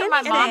Yeah, make that's what my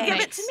anything. mom Give it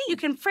makes. to me. You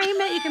can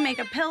frame it. You can make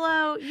a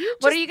pillow.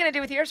 What are you going to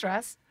do with yours,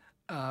 Russ?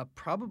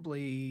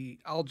 Probably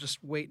I'll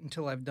just wait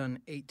until I've done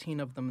 18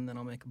 of them and then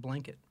I'll make a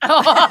blanket.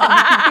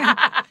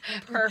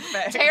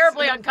 Perfect.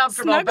 Terribly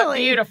uncomfortable, but Snuggly.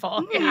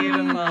 beautiful.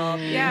 Beautiful.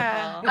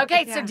 Yeah.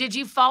 Okay, so Yeah. did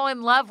you fall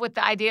in love with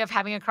the idea of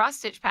having a cross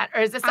stitch pattern,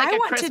 or is this like I a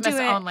want Christmas to do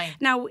it only?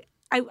 now.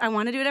 I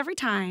want to do it every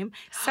time.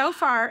 So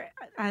far,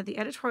 the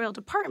editorial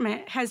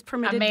department has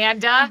permitted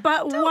Amanda,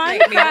 but one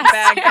Make me the cross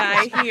bad stitch.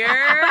 guy But here.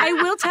 I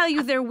will tell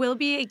you, there will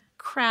be a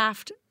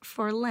craft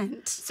for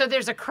Lent. so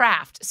there's a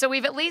craft. So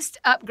we've at least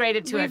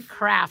upgraded to a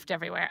craft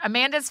everywhere.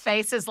 Amanda's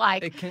face is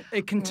like,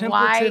 A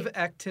contemplative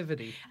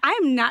activity. I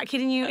am not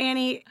kidding you,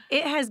 Annie.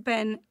 It has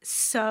been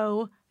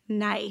so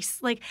nice.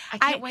 Like I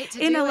can't wait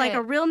to in do a like it.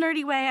 a real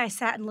nerdy way. I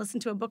sat and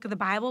listened to a book of the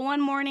Bible one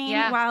morning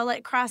Yeah. while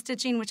like cross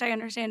stitching, which I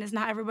understand is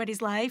not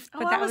everybody's life.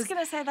 But Oh, that I was going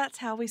to say that's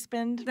how we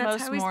spend that's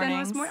most how we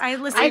mornings. spend most mornings. I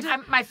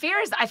listened. to my fear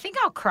is I think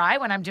I'll cry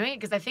when I'm doing it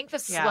because I think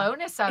the Yeah.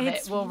 slowness of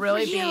It's it will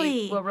really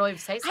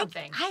say I-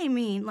 something. I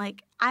mean,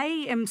 like, I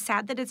am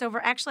sad that it's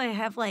over. Actually, I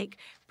have like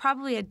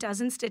probably a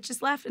dozen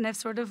stitches left, and I've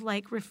sort of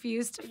like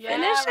refused to Yeah,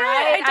 finish it.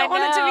 right. I don't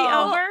want it to be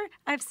know. over.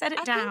 I've set it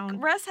I down.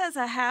 think Russ has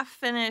a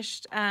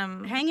half-finished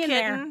Hang in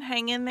there.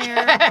 Hang in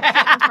there.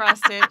 Kitten cross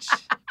stitch.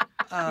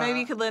 Maybe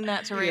you could lend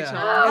that to Rachel.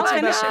 I'll it's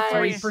finish about it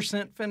for you.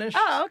 3% finished.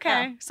 Oh,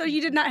 okay. So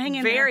you did not hang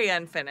in Very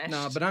unfinished.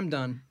 No, but I'm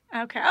done.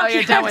 there. Okay. Oh,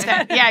 you're done with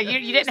it. Yeah,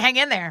 you didn't hang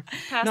in there.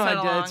 Pass No, that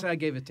I along. did. I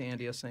gave it to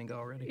Andy Osenga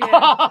already.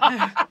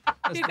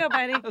 Here you go,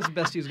 buddy. That was the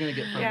best he was going to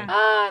get from Yeah. me.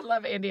 Oh, I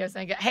love Andy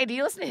Osenga. Hey, do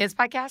you listen to his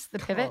podcast, The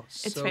Pivot? Oh,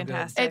 It's so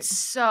fantastic. Good. It's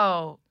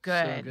so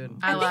good. So good.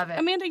 I love it.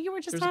 Amanda, you were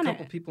just There's a on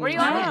couple it. people Were in you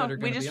the on room it? that are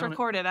we going to just be on it.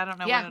 recorded. I don't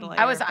know Yeah, when it'll air.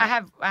 I was. but-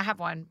 I have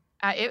one.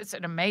 It's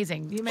an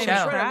amazing You made show. me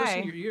That's right. I cry.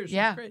 listened to your ears.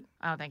 Yeah. It's great.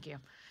 Oh, thank you.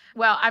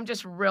 Well, I'm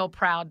just real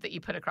proud that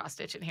you put a cross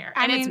stitch in here,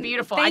 I and it's mean,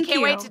 beautiful. thank I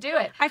can't wait you. to do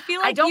it. I feel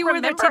I like don't you were the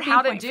remember tipping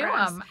how to point do for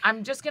us. them.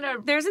 I'm just gonna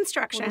There's Well,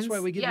 instructions. that's why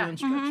we give Yeah. you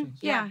instructions.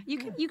 Yeah,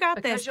 you got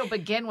because this. you'll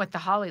begin with the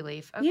holly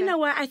leaf. Okay. You know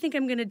what I think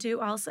I'm going to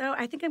do also?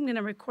 I think I'm going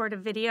to record a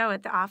video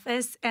at the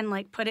office and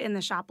like put it in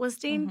the shop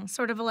listing,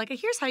 sort of like a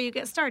here's how you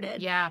get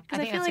started. Yeah, Because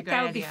I, think feel that's a like great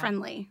that would be idea.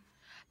 friendly.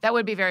 That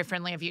would be very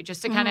friendly of you,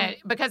 just to kind of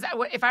because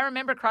if I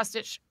remember cross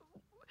stitch,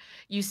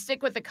 you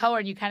stick with the color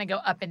and you kind of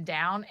go up and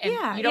down, and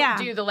Yeah, you don't yeah.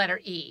 do the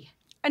letter E.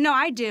 No,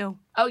 I do.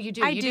 Oh, you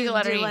do. I You do the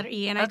letter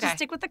E, and I Okay. just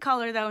stick with the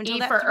color though until E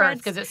that for Earth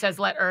thread's- because it says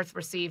 "Let Earth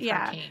receive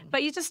yeah. her King."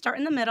 But you just start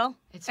in the middle,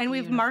 It's and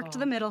we've marked beautiful.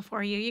 the middle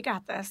for you. You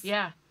got this.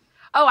 Yeah.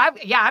 Oh,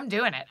 I'm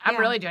doing it. I'm Yeah.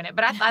 really doing it.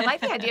 But I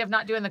like the idea of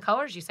not doing the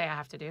colors you say I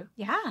have to do.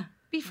 Yeah.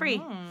 Be free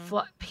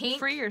Pink,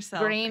 Free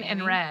yourself, green,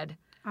 and Amy. red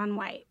on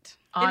white.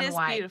 on It is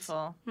white.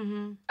 beautiful.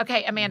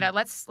 Okay, Amanda,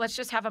 let's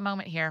just have a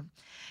moment here.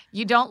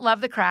 You don't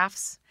love the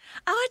crafts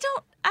Oh,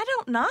 I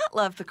don't not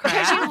love the because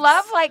crafts. you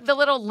love like the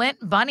little lint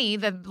bunny,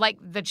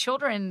 the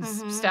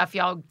children's stuff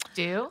y'all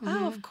do,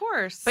 Oh, of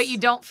course. but you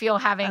don't feel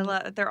having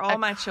they're all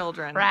my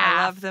children. I craft.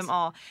 love them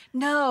all.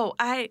 No,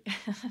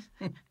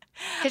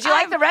 because you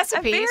like the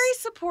recipes.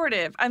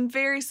 I'm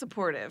very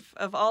supportive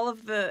of all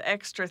of the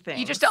extra things.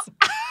 You just don't.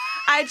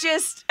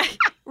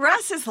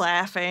 Russ is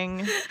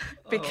laughing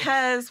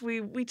because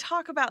we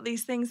talk about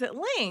these things at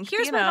length.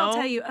 Here's you what I'll know.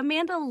 tell you.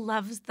 Amanda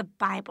loves the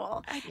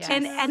Bible. Yes.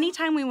 And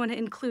anytime we want to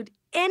include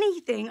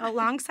anything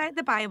alongside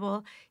the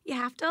Bible, you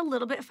have to a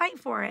little bit fight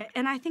for it.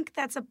 And I think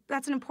that's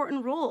an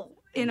important role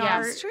in Yeah,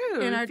 our It's true.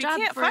 in our if job.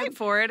 you can't fight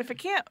for it, if it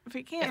can't If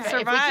we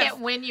survive, can't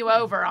win you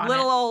over on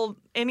little it. old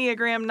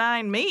Enneagram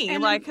 9 me,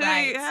 And like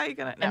right. how are you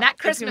gonna? No, And that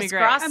it's gonna be Christmas great.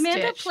 cross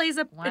Amanda stitch plays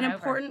won an over.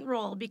 important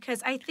role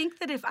because I think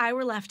that if I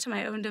were left to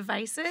my own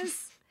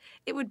devices,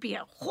 it would be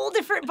a whole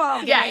different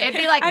ballgame. Yeah, it'd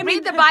be like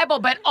read the Bible,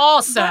 but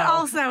also.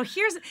 Here's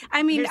Here's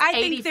I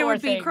think there 84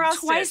 would be things.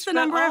 twice the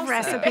number of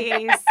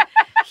recipes.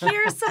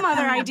 Here's some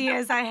other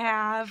ideas I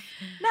have.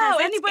 Has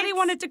anybody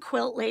wanted to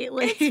quilt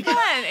lately? It's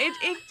fun.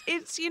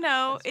 It's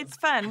it's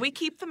fun. We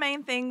keep the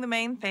main thing,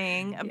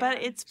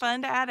 but it's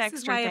fun to add extra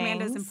This is why things.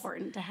 Amanda's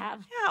important to have.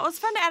 Yeah, well, it's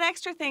fun to add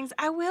extra things.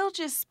 I will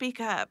just speak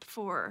up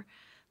for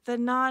the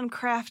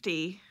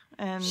non-crafty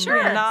and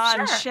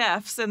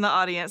non-chefs in the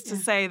audience to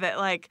say that,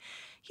 like,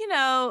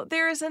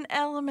 there is an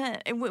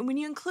element when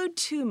you include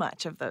too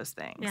much of those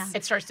things. Yeah.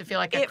 It starts to feel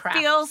like a craft.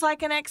 It feels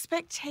like an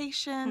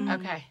expectation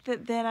Okay.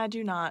 that then I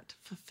do not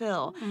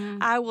fulfill.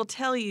 I will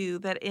tell you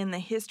that in the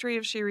history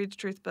of She Reads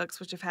Truth books,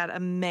 which have had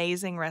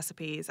amazing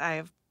recipes, I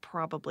have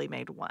probably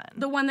made one.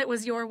 The one that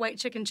was your white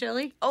chicken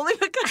chili? Only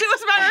because it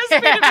was my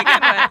recipe to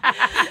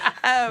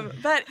begin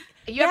with. But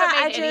You haven't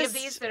made any of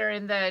these that are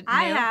in the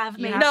I new? have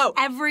You made have?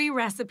 every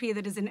recipe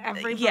that is in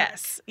every book.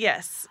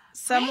 Yes.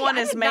 Someone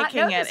I is did not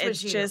making know it. this was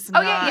It's you. just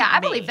Oh, not yeah, I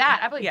me. believe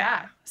that. I believe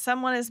that.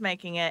 Someone is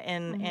making it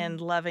and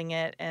loving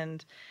it,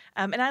 and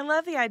I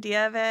love the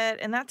idea of it,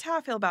 and that's how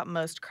I feel about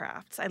most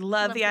crafts. I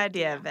love the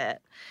idea of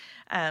it.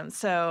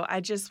 So I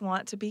just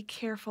want to be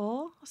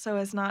careful so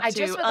as not I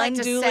just to would like to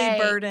unduly say,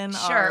 burden Sure.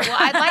 our Well,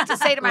 I'd like to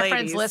say to my friends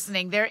ladies.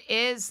 listening, there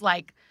is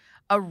like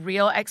a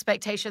real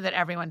expectation that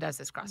everyone does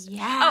this cross.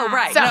 Yeah. Oh,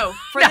 right. So- no,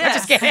 for No, this.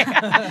 just kidding.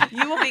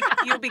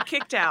 You'll be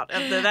kicked out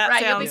of the That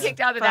Right, you'll Sounds be kicked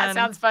out of the That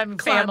Sounds Fun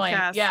family.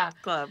 Clubcast Yeah.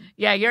 Club.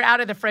 Yeah, you're out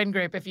of the friend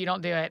group if you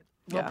don't do it.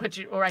 We'll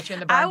Yeah. we'll write you in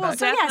the burn I will book.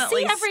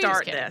 definitely see every- start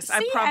Just kidding. this. I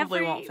See probably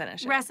every won't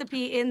finish it.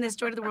 recipe in this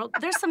Joy to the World.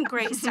 There's some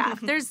great stuff.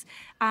 There's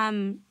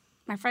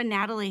my friend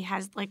Natalie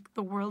has like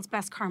the world's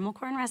best caramel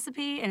corn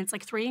recipe, and it's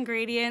like 3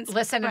 ingredients.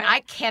 Listen, and but-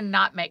 I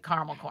cannot make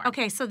caramel corn.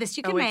 Okay, so this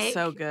you can Oh, it's make,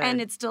 so good.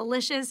 and it's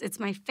delicious. It's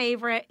my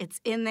favorite.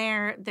 It's in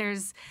there.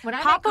 There's When I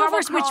make caramel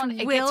popovers, corn,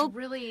 which it will gets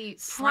really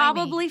slimy.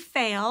 probably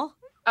fail.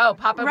 Oh,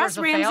 popovers Russ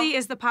will Ramsey fail?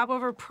 is the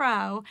popover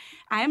pro.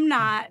 I am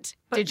not.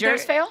 But Did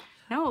yours they're- fail?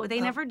 No, they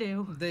never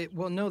do. They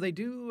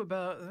do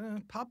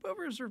about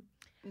popovers are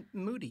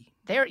moody.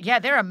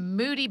 They're a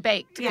moody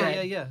baked.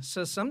 Yeah. good.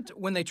 So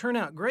when they turn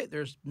out great,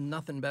 there's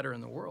nothing better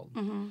in the world.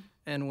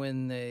 And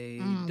when they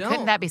don't,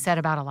 Couldn't that be said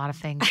about a lot of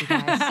things, you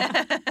guys?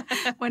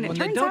 When it when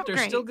they turns don't, out they're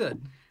great. still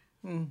good.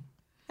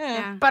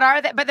 Yeah.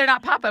 But they're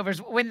not popovers.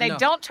 When they No.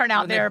 don't turn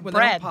out, When they're when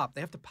bread. They don't pop.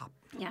 They have to pop.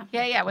 Yeah.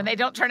 Yeah. When they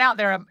don't turn out,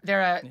 they're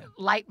a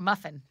light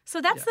muffin. So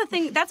that's the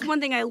thing. That's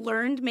one thing I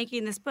learned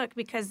making this book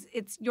because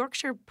it's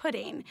Yorkshire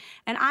pudding,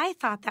 and I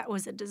thought that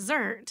was a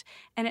dessert,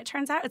 and it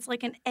turns out it's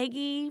like an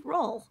eggy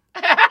roll.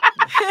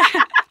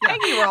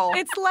 Eggy roll.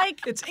 It's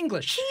like It's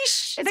English.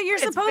 quiche that you're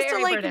it's supposed to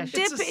very like British.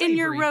 dip It's a in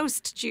your savory.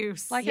 roast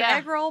juice. like Yeah. an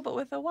egg roll, but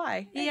with a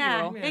Y. Eggy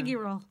roll. eggy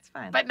roll. It's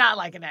fine. But not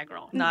like an egg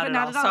roll. not but at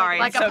not all. at all. Sorry.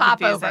 Like it's a so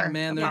popover. confusing.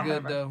 Man, they're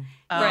good though.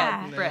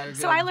 Yeah. Bread.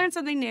 So I learned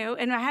something new,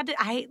 and I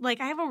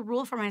have a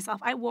rule for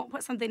myself. I won't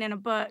put something in a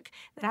book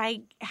that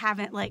I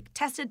haven't like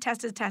tested,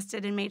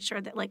 and made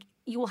sure that like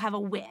you will have a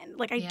win.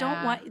 Like I don't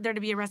Yeah. want there to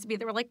be a recipe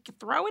that we're like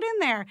throw it in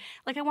there.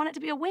 Like I want it to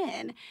be a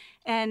win,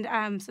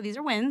 and so these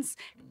are wins.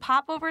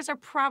 Popovers are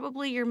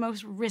probably your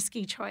most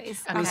risky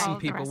choice. of all Listen, of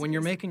the people, when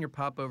you're recipes. making your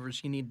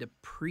popovers, you need to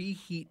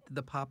preheat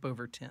the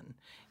popover tin.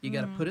 You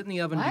got to put it in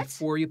the oven What?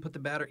 before you put the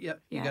batter. Yeah,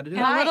 you Yeah. got to do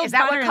And it. a Why? little Is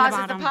that butter what in the causes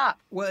the bottom. pop?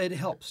 Well, it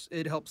helps.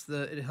 It helps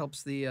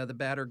the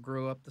batter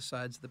grow up the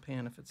sides of the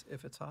pan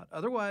if it's hot.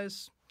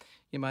 Otherwise,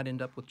 you might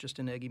end up with just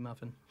an eggy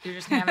muffin. You're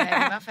just gonna have an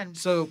egg muffin.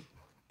 So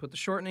put the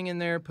shortening in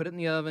there, put it in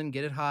the oven,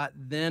 get it hot,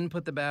 then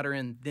put the batter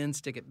in, then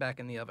stick it back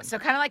in the oven. So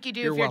kind of like you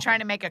do You're if you're welcome. trying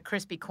to make a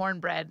crispy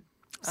cornbread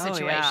Oh, yeah.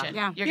 situation.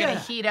 Yeah. You're gonna Yeah.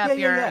 heat up Yeah,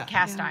 your yeah.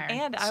 cast iron.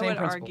 And I Same would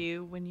principle.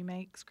 argue when you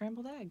make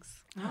scrambled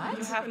eggs. What?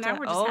 You have now to-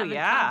 we're just oh, having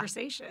yeah.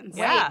 conversations.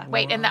 Yeah.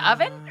 Wait, in the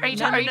oven? Are you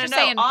just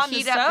saying on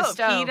heat the up stove. the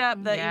stove? Heat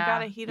up the. Yeah. You got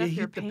to heat You up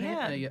your heat the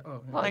pan. yeah.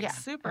 Oh, Well, Like yeah.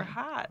 super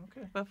hot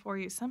before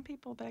you. Some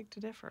people beg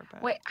to differ,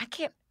 but Wait, I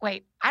can't.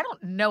 Wait, I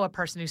don't know a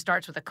person who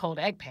starts with a cold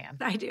egg pan.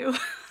 I do.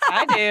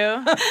 I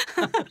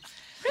do.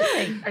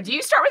 Really? Or do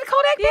you start with a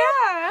cold egg pan?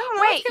 I don't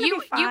know. Wait, it's gonna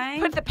you be fine.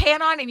 put the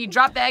pan on and you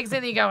drop the eggs in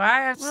and you go, all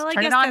right, let's Well, I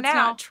turn guess it on that's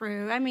now. not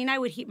true. I mean, I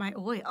would heat my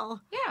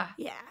oil. Yeah.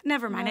 Yeah,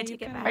 never mind. No, I you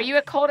take it can- back. Are you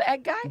a cold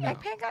egg guy? No. Egg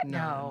pan guy?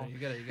 no, you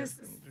got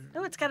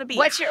No, it's got to be.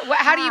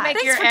 How do you make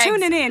Thanks your for eggs?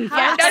 tuning in.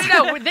 Yeah, folks.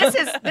 no.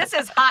 This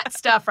is hot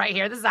stuff right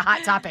here. This is a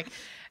hot topic.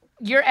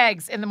 Your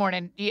eggs in the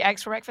morning. Do you eat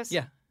eggs for breakfast?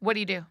 Yeah. What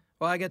do you do?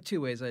 Well, I got 2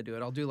 ways I do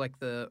it. I'll do like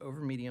the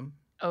over medium.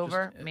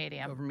 Over Just,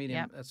 medium. Over medium.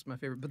 Yep. That's my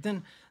favorite. But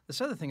then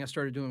this other thing I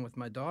started doing with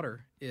my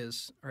daughter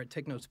is, all right,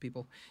 take notes,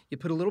 people. You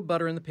put a little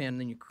butter in the pan, and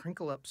then you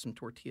crinkle up some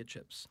tortilla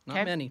chips. Not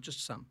Okay. many,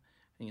 just some.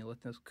 And you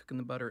let those cook in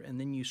the butter, and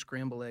then you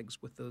scramble eggs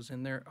with those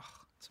in there. Oh,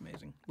 it's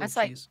amazing. That's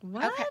Little like cheese.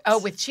 What? okay. Oh,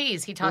 with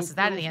cheese, he tosses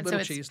that in the end. Little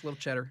So it's cheese, little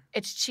cheddar.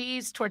 it's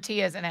cheese,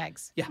 tortillas, and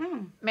eggs. Yeah.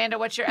 Amanda,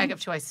 what's your egg of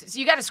choice? So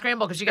you got to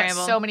scramble because you got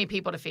Scrambled. so many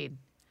people to feed.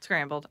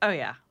 Scrambled. Oh,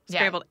 yeah. Yeah.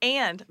 Scrambled.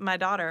 And my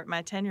daughter,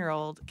 my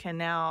 10-year-old, can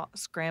now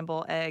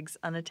scramble eggs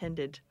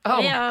unattended. Oh,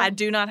 Yeah. I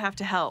do not have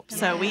to help.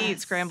 So we eat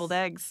Yes. scrambled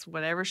eggs,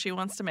 whatever she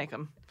wants to make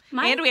them.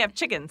 And we have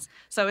chickens,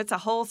 so it's a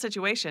whole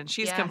situation.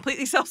 She's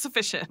completely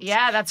self-sufficient.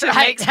 Yeah, that's to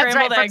right. make That's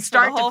scrambled right. From eggs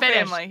start for the whole to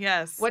finish. family.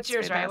 Yes. What's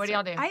yours, right? What do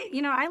y'all do?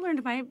 I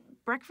learned my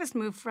breakfast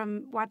move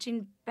from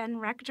watching Ben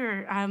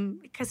Rector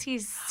because he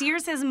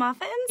sears his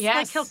muffins. Yes.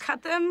 Like he'll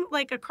cut them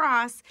like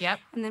across. Yep.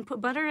 And then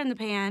put butter in the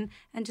pan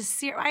and just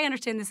sear. I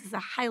understand this is a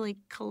highly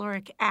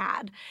caloric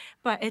ad,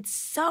 but it's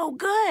so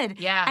good.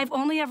 Yeah. I've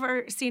only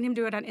ever seen him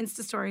do it on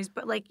Insta stories,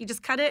 but like you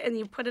just cut it and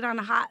you put it on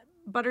a hot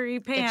buttery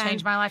pan. It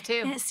changed my life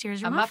too. And it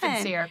sears your a muffin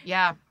sear.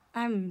 Yeah.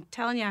 I'm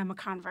telling you, I'm a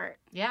convert.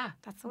 Yeah.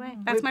 That's the way.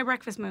 That's my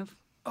breakfast move.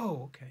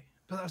 Oh, okay.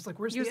 But I was like,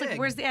 where's He was the like, egg?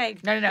 where's the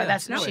egg? No.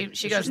 That's no,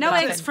 she goes. No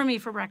muffin. eggs for me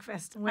for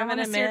breakfast. I Women want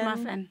a and seared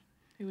men. muffin.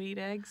 Who eat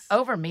eggs?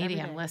 Over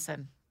medium. day.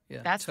 Listen.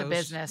 Yeah, That's the toast.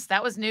 business.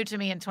 That was new to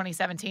me in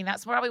 2017.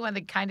 That's probably one of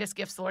the kindest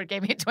gifts the Lord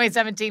gave me in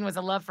 2017 was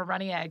a love for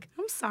runny egg.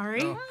 I'm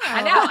sorry. Oh.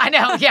 I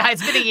know. Yeah,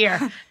 it's been a year.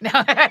 No,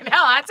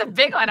 that's a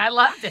big one. I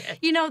loved it.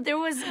 You know, there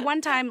was one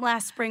time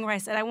last spring where I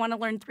said, I want to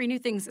learn 3 new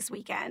things this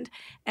weekend.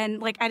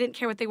 And, like, I didn't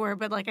care what they were,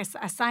 but, like, I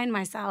assigned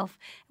myself.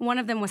 And one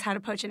of them was how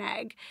to poach an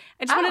egg.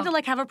 I just wanted to,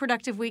 like, have a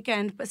productive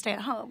weekend but stay at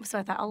home. So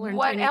I thought, I'll learn 3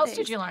 What new else things.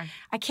 did you learn?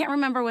 I can't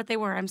remember what they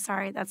were. I'm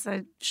sorry. That's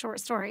a short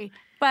story.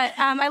 But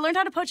I learned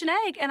how to poach an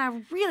egg, and I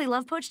really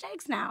love poached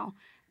eggs now.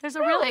 There's a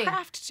Really? real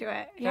craft to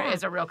it. There Yeah.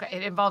 is a real.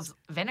 It involves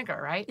vinegar,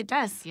 right? It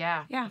does.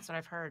 Yeah. Yeah. That's what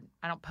I've heard.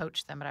 I don't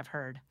poach them, but I've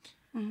heard.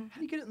 How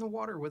do you get it in the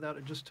water without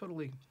it just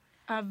totally...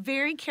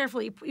 Very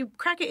carefully. You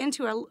crack it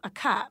into a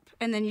cup,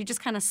 and then you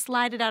just kind of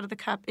slide it out of the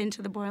cup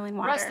into the boiling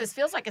water. Russ, this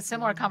feels like a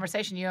similar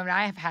conversation you and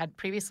I have had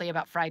previously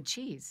about fried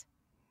cheese.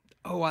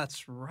 Oh,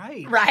 that's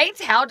right. Right?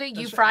 How do you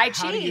That's- fry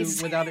how do you,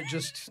 cheese without it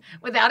just...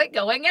 without it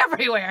going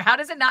everywhere? How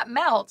does it not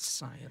melt?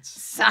 Science.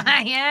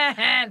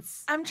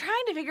 Science. I'm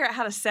trying to figure out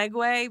how to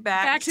segue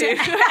back to to-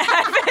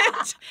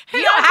 Advent.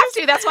 You don't have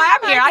to. That's why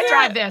I'm here. I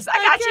drive can't- this. I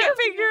got can't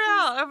you. figure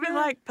out. I've been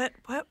like, but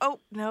what? Oh,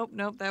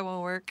 nope, that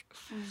won't work.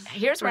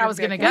 Here's where I was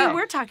going to We go.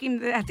 were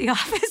talking at the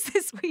office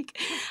this week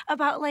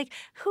about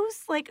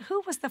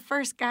who was the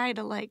first guy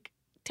to like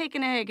take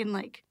an egg and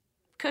like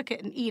cook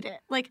it and eat it?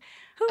 Like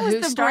who was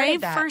Who the started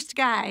brave that? first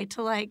guy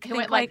to like Who think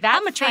went like, that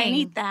I'm gonna try and thing.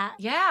 eat that?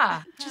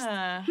 Yeah.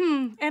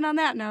 And on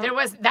that note,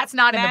 That's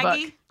not in the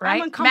Maggie? book, right?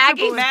 I'm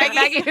uncomfortable with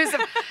Maggie.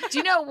 Do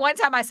you know one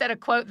time I said a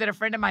quote that a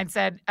friend of mine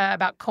said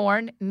about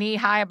corn knee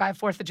high by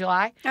 4th of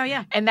July? oh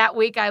yeah. And that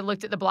week I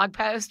looked at the blog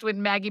post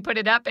when Maggie put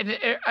it up and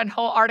a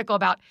whole article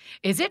about,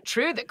 is it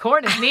true that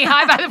corn is knee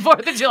high by the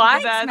 4th of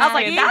July? That's I was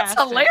like, that's fantastic.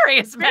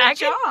 hilarious, Maggie.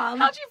 job.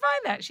 How'd you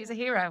find that? She's a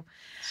hero.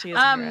 She is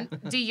a hero.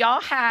 Do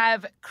y'all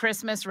have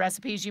Christmas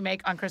recipes you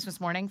make on Christmas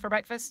morning for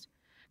breakfast?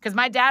 Because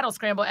my dad will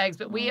scramble eggs,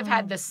 but we have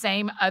had the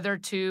same other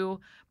 2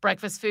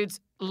 breakfast foods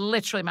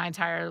literally my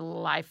entire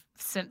life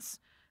since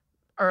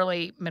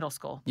early middle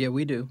school. Yeah,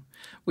 we do.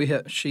 We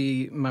have.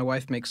 My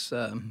wife makes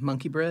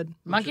monkey bread. which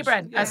Monkey is-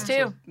 bread, yeah, us too.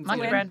 so-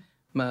 Monkey yeah.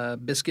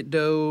 bread. Biscuit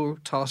dough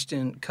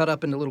cut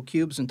up into little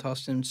cubes and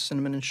tossed in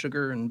cinnamon and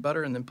sugar and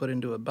butter and then put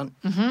into a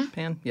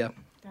pan. Yeah.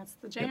 That's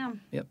the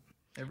jam. Yep.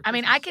 Every I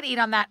mean, Christmas. I could eat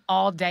on that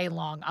all day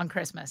long on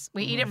Christmas.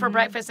 We eat it for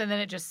breakfast, and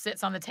then it just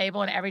sits on the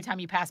table, and every time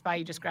you pass by,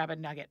 you just grab a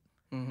nugget.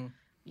 Mm-hmm.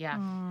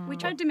 Yeah. We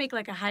tried to make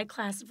like a high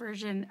class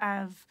version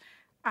of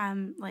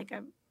like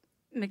a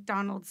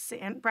McDonald's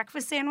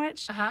breakfast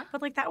sandwich, Uh-huh.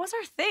 but like that was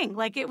our thing.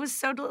 Like it was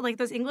so like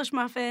those English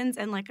muffins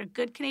and like a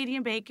good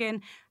Canadian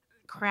bacon,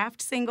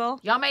 Kraft single.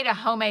 Y'all made a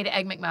homemade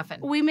egg McMuffin.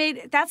 We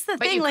made that's the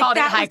But thing. you like called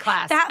it that high was-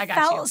 class. That I got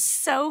felt you.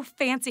 so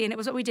fancy, and it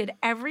was what we did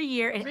every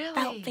year. And it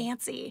felt Really?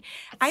 fancy.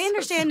 That's I so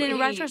understand in sweet.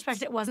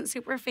 retrospect it wasn't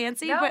super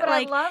fancy, No, but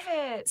like I love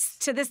it.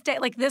 to this day,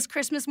 like this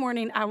Christmas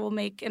morning, I will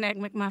make an egg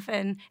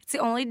McMuffin. It's the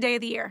only day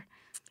of the year.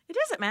 It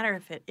doesn't matter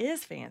if it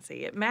is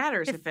fancy. It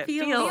matters It if it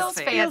feels- feels, Feels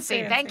fancy.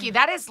 Thank fancy. you.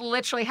 That is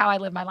literally how I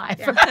live my life.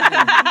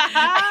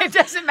 It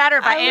doesn't matter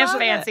if I am love it.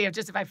 fancy, it's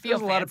just if I feel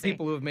There's a fancy. lot of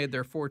people who have made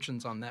their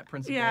fortunes on that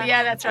principle.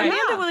 Yeah, that's right.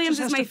 Amanda Williams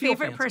Just is has my to feel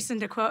favorite fancy. person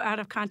to quote out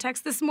of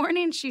context. This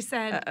morning, she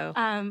said,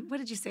 Uh-oh. what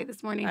did you say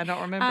this morning? I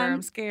don't remember.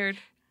 I'm scared.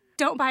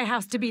 Don't buy a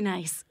house to be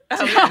nice.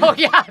 Oh,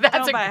 yeah. That's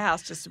Don't a buy a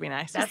house just to be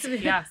nice. That's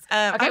yeah.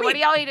 I Okay, what mean- do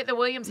y'all eat at the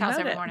Williams house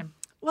every Noted. morning?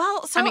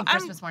 Well, so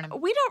Christmas morning.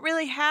 We don't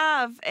really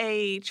have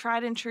a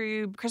tried and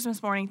true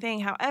Christmas morning thing.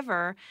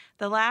 However,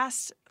 the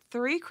last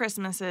 3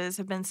 Christmases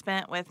have been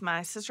spent with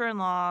my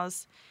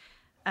sister-in-law's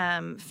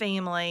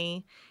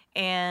family.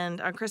 And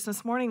on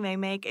Christmas morning, they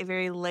make a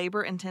very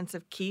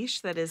labor-intensive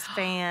quiche that is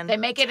fantastic. They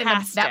make it in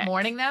that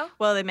morning, though?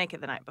 Well, they make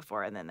it the night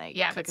before, and then they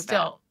Yeah, cook but it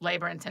still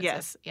labor intensive.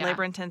 Yes, Yeah.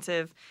 labor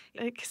intensive.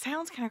 It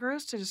sounds kind of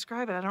gross to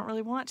describe it. I don't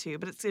really want to,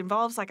 but it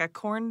involves like a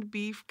corned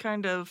beef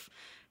kind of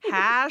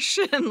hash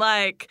and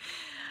like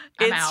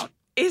I'm out.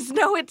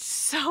 It's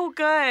so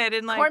good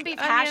and like Corned beef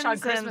hash on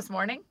onions Christmas and,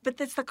 morning? but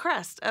it's the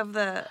crust of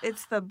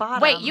it's the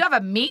bottom. Wait, you have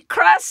a meat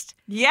crust?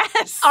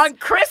 yes On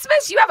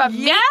Christmas, you have a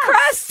meat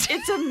crust?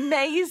 It's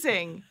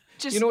amazing.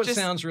 Just, You know what just-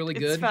 sounds really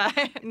it's good?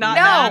 fine. Not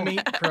No. that.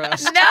 Meat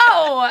crust.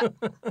 No,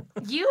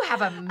 you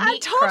have a meat I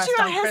told crust you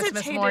I on Christmas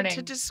hesitated morning.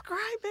 to describe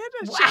it.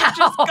 I Wow. should have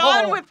just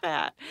gone with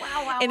that.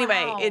 Wow.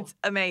 Anyway, it's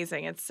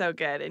amazing. It's so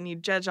good. And you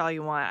judge all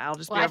you want. I'll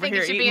just Well, be I over think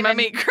here it should be eating in, my a-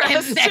 meat in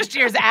crust. next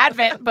year's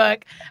Advent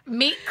book,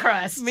 meat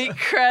crust. meat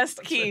crust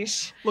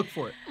quiche. Look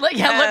for it. Look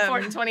for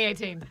it in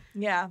 2018.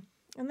 Yeah.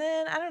 And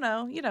then, I don't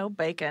know,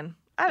 bacon.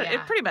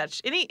 Yeah. Pretty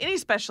much. Any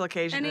special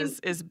occasion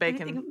is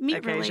bacon anything meat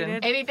occasion.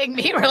 related. Anything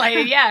meat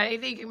related, yeah.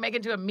 Anything you can make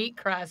into a meat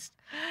crust.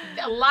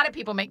 A lot of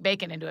people make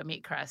bacon into a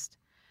meat crust.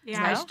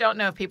 Yeah. I just don't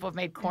know if people have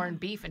made corned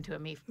beef into a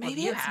meat.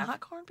 Maybe you it's have. not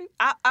corned beef.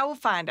 I will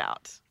find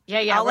out. Yeah.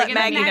 I'll we're let gonna-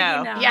 Maggie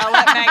know. know. Yeah. I'll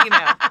let Maggie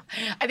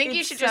know. I think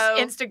you It's should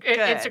just so good.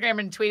 Instagram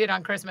and tweet it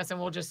on Christmas,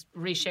 and we'll just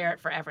reshare it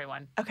for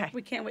everyone. Okay.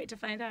 We can't wait to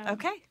find out.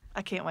 Okay.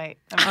 I can't wait.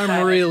 I'm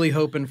excited. really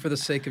hoping, for the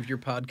sake of your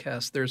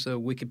podcast, there's a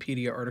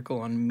Wikipedia article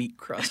on meat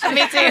crust.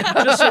 Me too.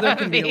 Just so there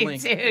can be a Me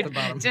link too. at the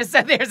bottom. Just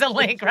so there's a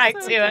link right to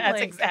it. That's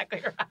link.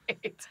 exactly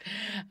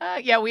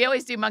right. Yeah, we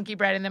always do monkey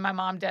bread, and then my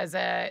mom does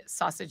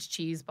sausage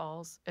cheese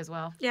balls as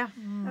well. Yeah,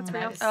 that's And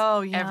real. that is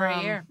Oh, every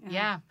yum. year.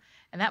 Yeah.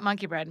 And that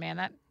monkey bread, man,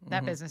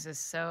 that business is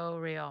so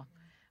real.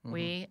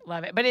 We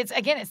love it. But it's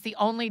the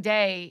only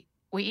day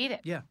we eat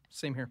it. Yeah,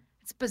 same here.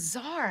 It's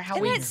bizarre how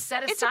And we it's-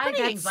 set it's a aside pretty-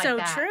 things like so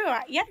that. true.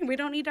 Yeah, we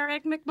don't eat our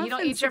egg McMuffins. You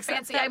don't eat your except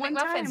fancy that egg one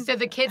McMuffins. time. So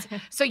the kids.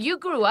 So you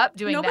grew up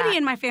doing that. Nobody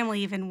in my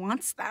family even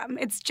wants them.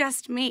 It's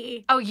just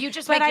me. Oh, you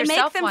just But make I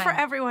yourself make them one. for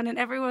everyone, and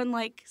everyone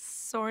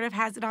sort of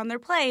has it on their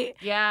plate.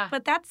 Yeah.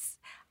 But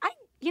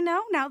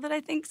now that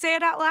I say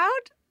it out loud,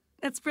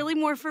 it's really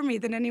more for me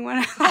than anyone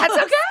else. That's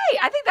okay.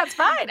 I think that's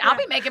fine. I'll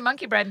be making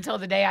monkey bread until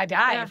the day I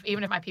die, Yeah.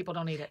 even if my people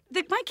don't eat it.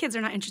 My kids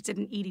are not interested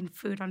in eating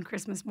food on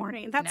Christmas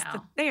morning. No.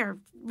 They are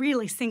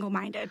really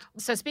single-minded.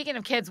 So speaking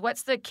of kids,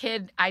 what's the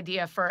kid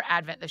idea for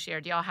Advent this year?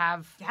 Do y'all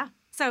have? Yeah.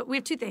 So we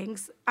have two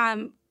things.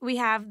 We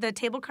have the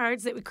table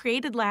cards that we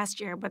created last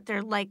year, but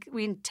they're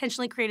we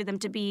intentionally created them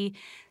to be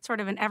sort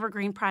of an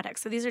evergreen product.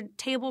 So these are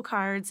table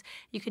cards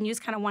you can use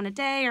kind of one a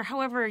day or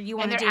however you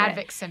want And to they're do it.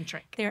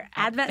 Advent-centric. They're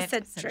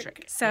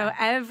Advent-centric. So Yeah.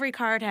 every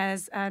card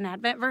has an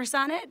Advent verse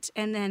on it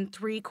and then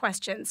 3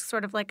 questions,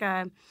 sort of like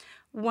a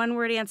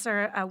one-word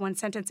answer, a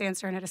one-sentence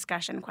answer, and a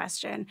discussion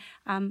question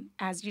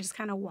as you just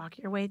kind of walk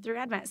your way through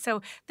Advent.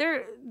 So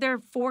they're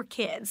for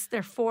kids.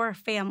 They're for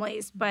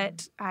families,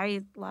 but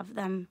I love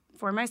them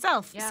for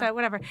myself. Yeah. So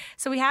whatever.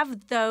 So we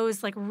have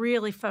those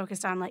really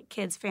focused on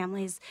kids,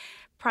 families,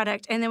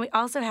 product. And then we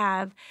also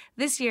have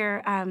this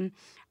year,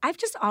 I've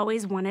just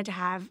always wanted to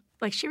have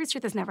She Reads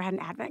Truth has never had an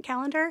Advent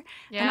calendar.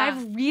 Yeah. And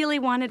I've really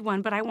wanted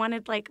one, but I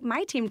wanted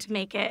my team to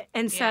make it.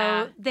 And so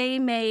Yeah. they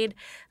made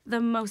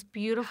the most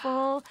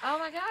beautiful Oh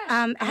my gosh!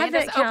 Advent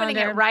Amanda's opening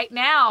calendar. it right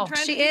now.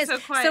 Trying to She do is. so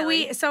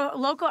quietly. So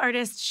local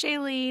artist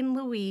Shailene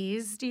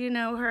Louise. Do you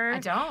know her? I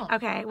don't.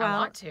 Okay, well, I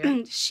want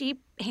to. she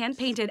hand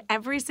painted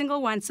every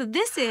single one. So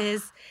this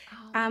is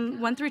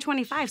 1 through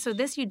 25. So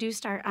this you do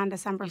start on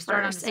December 1st. You start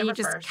on and you December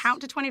just 1st.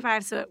 count to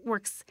 25. So it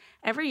works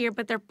every year.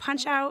 But they're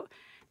punch out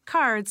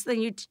cards.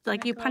 Then you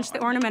punch the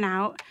ornament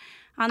out.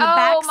 On the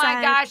back Oh my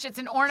side, gosh! It's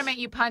an ornament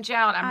you punch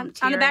out. I'm on the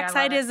teary. back I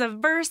side love it. is a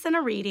verse and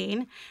a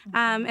reading,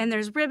 and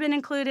there's ribbon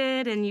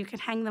included, and you can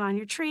hang them on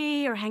your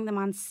tree or hang them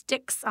on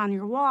sticks on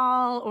your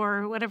wall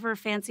or whatever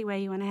fancy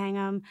way you want to hang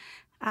them.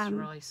 It's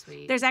really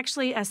sweet. There's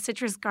actually a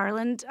citrus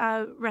garland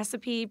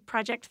recipe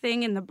project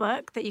thing in the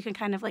book that you can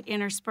kind of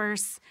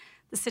intersperse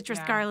the citrus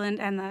Yeah. garland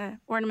and the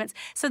ornaments.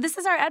 So this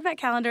is our Advent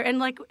calendar, and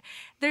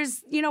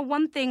there's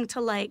one thing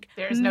to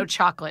There's no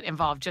chocolate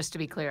involved, just to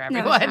be clear, No,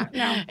 everyone. it's not.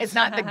 No. It's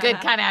not the good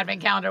kind of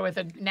Advent calendar with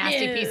a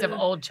nasty piece of No.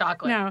 old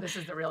chocolate. No. This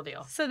is the real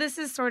deal. So this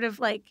is sort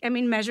of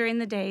measuring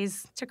the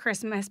days to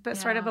Christmas, but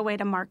sort of Yeah. a way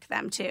to mark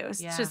them too.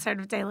 It's Yeah. just sort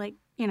of say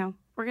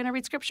we're going to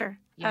read scripture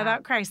Yeah.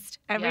 about Christ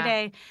every Yeah.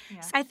 day.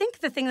 Yeah. I think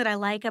the thing that I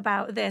like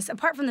about this,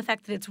 apart from the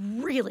fact that it's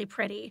really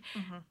pretty,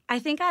 I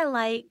think I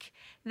like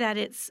that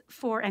it's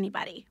for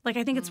anybody.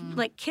 I think it's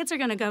kids are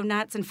going to go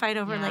nuts and fight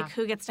over Yeah.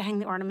 who gets to hang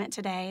the ornament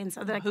today. And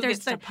so Who there's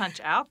gets to punch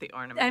out the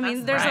ornament? I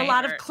mean, That's there's the a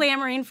lot of part.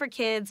 clamoring for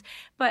kids,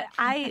 but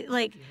I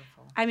Beautiful.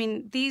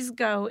 these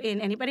go in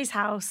anybody's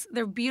house.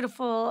 They're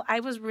beautiful. I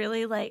was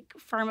really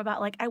firm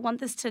about I want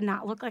this to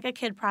not look like a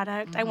kid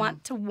product. I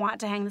want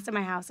to hang this in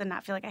my house and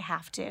not feel like I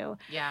have to.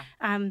 Yeah.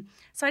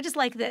 So I just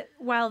like that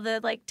while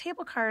the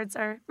table cards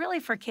are really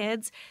for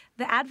kids,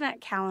 the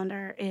Advent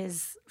calendar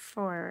is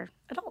for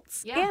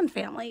adults Yeah. and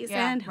families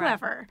Yeah, and right.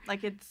 whoever.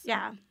 It's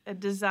Yeah. a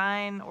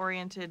design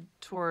oriented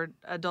toward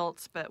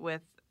adults, but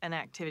with an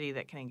activity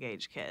that can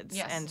engage kids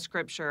Yes. and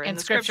scripture. And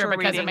the scripture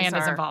because readings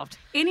Amanda's are- involved.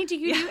 Annie, do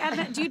you do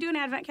Advent? Do you do an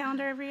Advent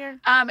calendar every year?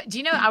 Do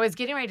you know, I was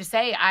getting ready to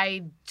say,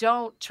 I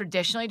don't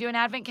traditionally do an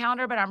Advent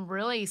calendar, but I'm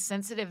really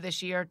sensitive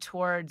this year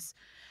towards,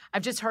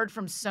 I've just heard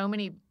from so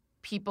many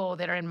people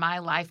that are in my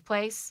life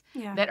place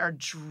Yeah. that are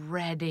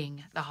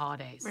dreading the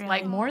holidays,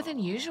 Really? more than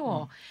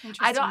usual. I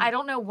Interesting.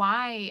 don't know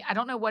why. I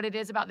don't know what it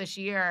is about this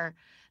year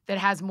that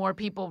has more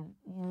people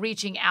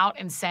reaching out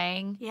and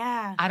saying,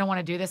 Yeah. I don't want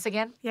to do this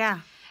again. Yeah.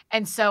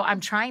 And so I'm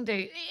trying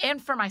to,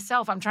 and for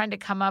myself, I'm trying to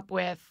come up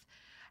with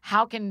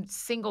how can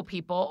single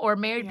people or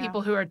married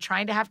people who are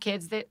trying to have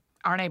kids that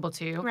aren't able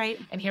to. Right.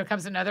 And here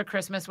comes another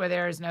Christmas where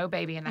there is no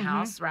baby in the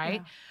house,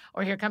 right? Yeah.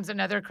 Or here comes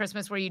another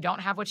Christmas where you don't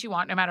have what you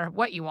want, no matter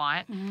what you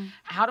want.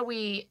 How do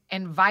we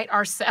invite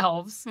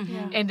ourselves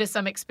into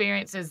some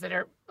experiences that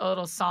are a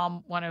little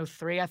Psalm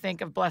 103, I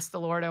think, of bless the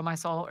Lord, O my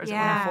soul, or is it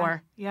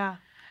 104? Yeah.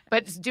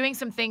 But it's doing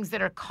some things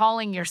that are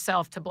calling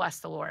yourself to bless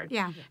the Lord.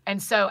 Yeah.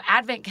 And so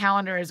Advent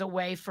calendar is a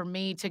way for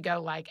me to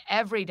go like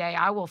every day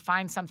I will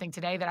find something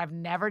today that I've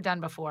never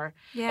done before.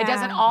 Yeah. It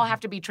doesn't all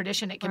have to be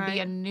tradition. It can be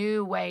a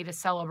new way to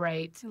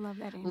celebrate I love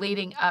that, Amy.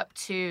 leading up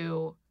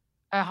to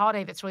a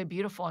holiday that's really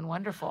beautiful and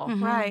wonderful.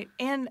 Right.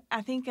 And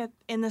I think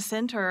in the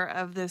center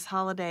of this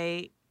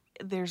holiday,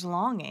 there's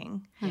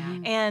longing.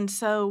 And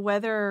so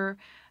whether,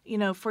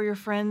 for your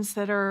friends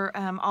that are,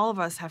 all of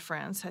us have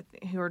friends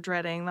who are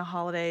dreading the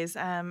holidays,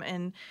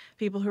 and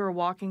people who are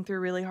walking through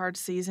really hard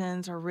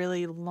seasons or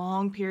really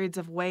long periods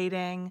of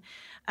waiting.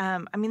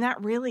 That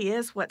really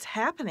is what's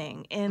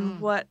happening in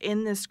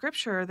this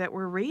scripture that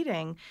we're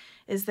reading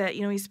is that,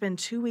 we spend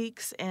 2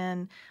 weeks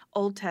in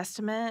Old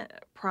Testament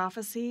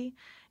prophecy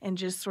and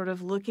just sort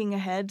of looking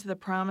ahead to the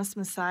promised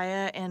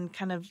Messiah and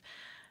kind of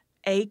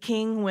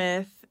aching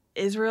with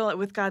Israel,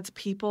 with God's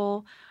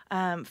people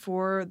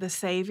for the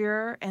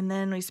Savior. And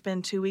then we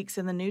spend 2 weeks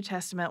in the New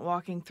Testament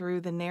walking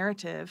through the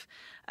narrative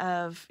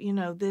of,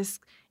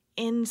 this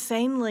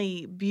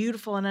insanely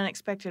beautiful and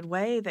unexpected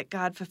way that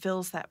God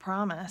fulfills that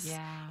promise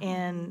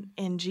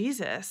in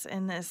Jesus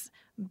and this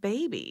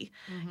baby.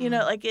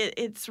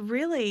 It's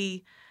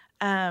really...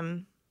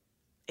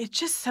 it's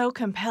just so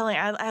compelling.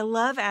 I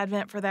love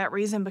Advent for that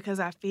reason because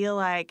I feel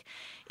like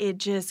it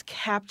just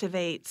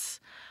captivates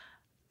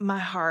my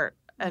heart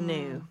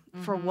anew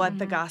for what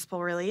the gospel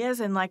really is.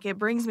 And it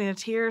brings me to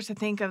tears to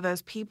think of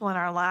those people in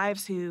our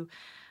lives who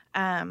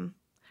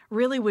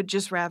really would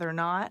just rather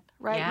not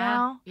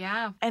now.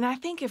 Yeah. And I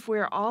think if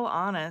we're all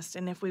honest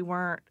and if we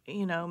weren't,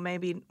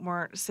 maybe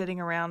weren't sitting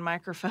around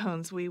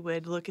microphones, we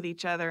would look at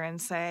each other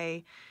and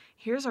say,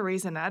 here's a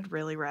reason I'd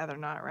really rather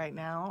not right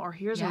now, or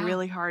here's a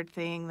really hard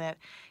thing that,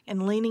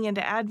 and leaning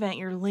into Advent,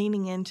 you're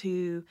leaning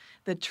into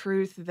the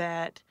truth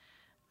that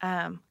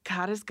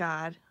God is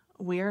God,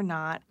 we're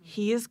not.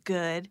 He is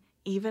good,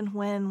 even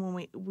when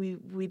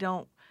we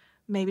don't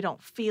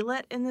feel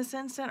it in this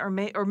instant, or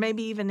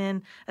maybe even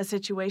in a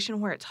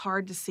situation where it's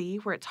hard to see,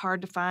 where it's hard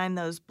to find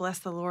those bless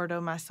the Lord,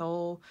 oh my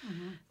soul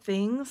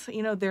things.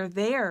 They're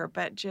there,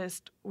 but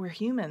just we're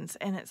humans,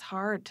 and it's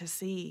hard to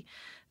see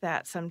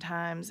that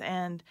sometimes.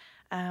 And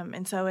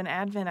so in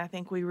Advent, I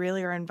think we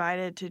really are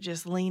invited to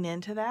just lean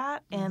into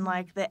that. And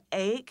the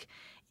ache,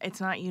 it's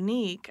not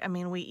unique.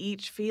 We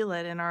each feel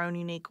it in our own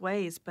unique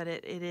ways, but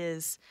it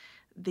is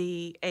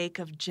the ache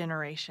of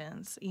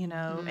generations,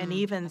 and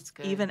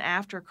even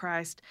after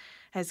Christ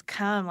has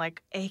come,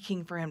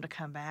 aching for him to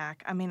come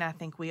back. I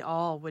think we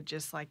all would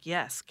just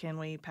yes, can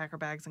we pack our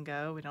bags and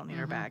go? We don't need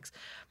our bags.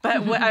 But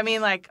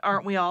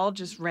aren't we all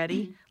just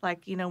ready?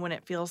 When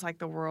it feels like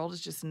the world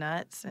is just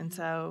nuts. And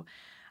so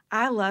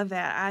I love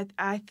that.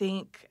 I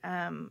think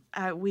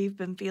we've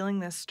been feeling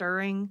this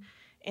stirring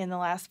in the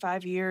last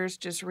 5 years,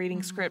 just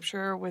reading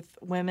scripture with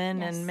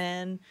women and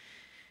men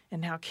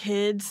and now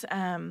kids,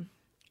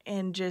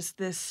 and just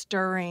this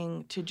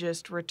stirring to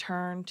just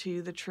return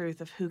to the truth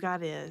of who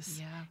God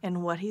is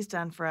and what he's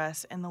done for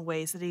us and the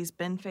ways that he's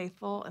been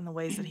faithful and the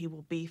ways that he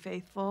will be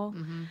faithful.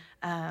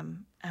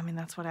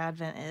 That's what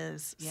Advent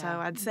is. So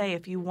I'd say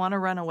if you want to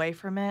run away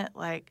from it,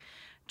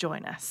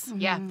 join us.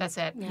 Yeah, that's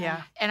it.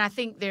 Yeah. And I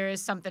think there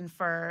is something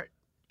for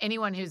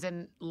anyone who's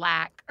in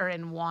lack or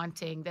in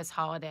wanting this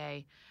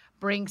holiday.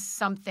 Bring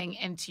something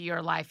into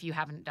your life you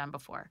haven't done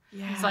before.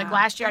 Yeah, so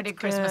last year I did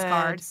Christmas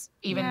cards,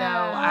 even though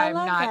I'm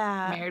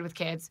not married with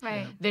kids.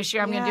 Right. This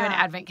year I'm going to do an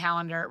Advent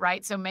calendar,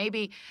 right? So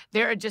maybe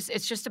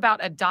it's just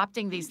about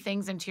adopting these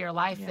things into your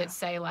life that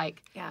say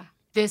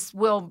this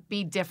will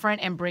be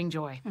different and bring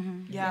joy.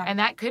 Yeah. And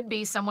that could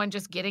be someone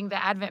just getting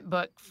the Advent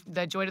book,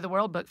 the Joy to the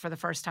World book for the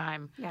first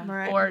time. Yeah.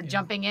 Right. Or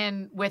jumping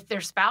in with their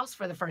spouse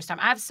for the first time.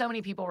 I have so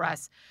many people,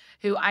 Russ,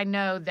 who I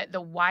know that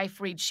the wife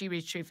reads She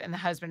Reads Truth and the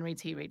husband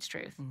reads He Reads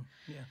Truth.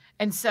 Yeah.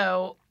 And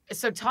so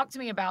talk to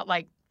me about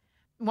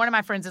one of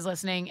my friends is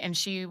listening and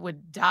she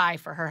would die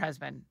for her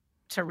husband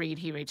to read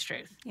He Reads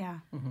Truth. Yeah.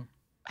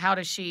 How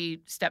does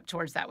she step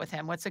towards that with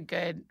him? What's a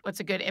good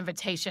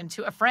invitation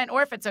to a friend,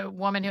 or if it's a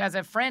woman who has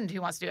a friend who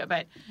wants to do it?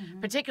 But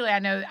particularly, I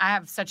know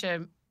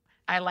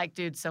I like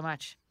dudes so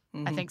much.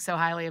 I think so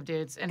highly of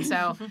dudes. And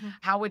so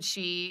how would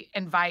she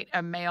invite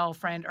a male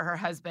friend or her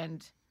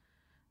husband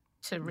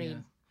to read? Yeah.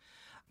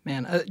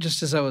 Man,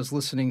 just as I was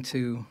listening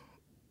to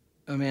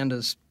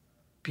Amanda's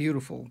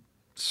beautiful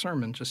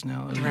sermon just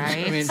now.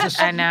 Right?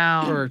 I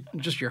know. Or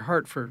just your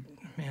heart for...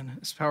 Man,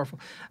 it's powerful.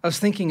 I was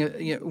thinking,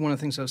 one of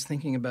the things I was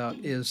thinking about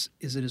is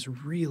it is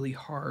really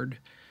hard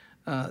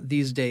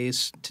these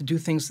days to do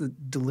things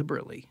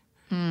deliberately,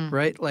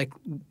 right? Like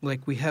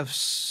we have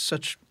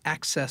such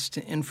access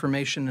to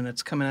information and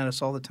it's coming at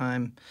us all the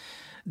time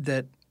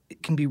that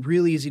it can be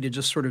really easy to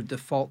just sort of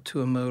default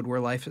to a mode where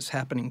life is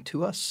happening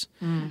to us,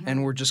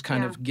 and we're just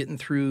kind of getting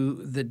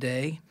through the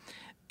day.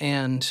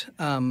 And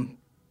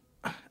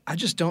I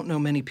just don't know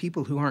many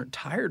people who aren't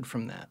tired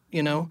from that,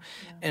 you know?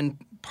 Yeah. And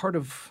part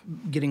of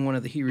getting one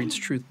of the He Reads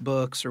Truth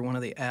books or one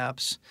of the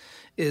apps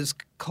is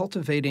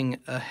cultivating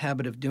a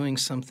habit of doing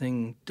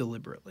something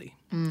deliberately,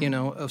 you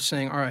know, of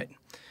saying, all right,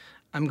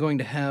 I'm going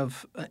to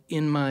have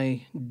in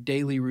my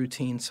daily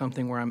routine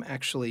something where I'm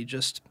actually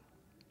just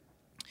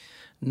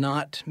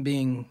not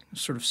being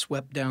sort of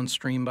swept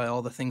downstream by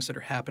all the things that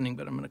are happening,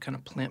 but I'm going to kind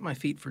of plant my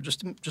feet for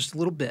just a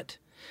little bit,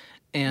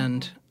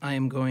 and I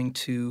am going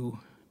to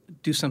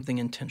do something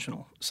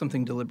intentional,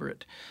 something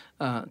deliberate,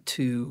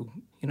 to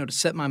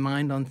set my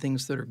mind on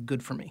things that are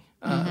good for me,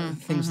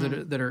 things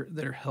that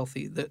are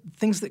healthy,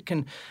 things that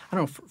can, I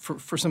don't know,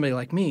 for somebody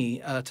like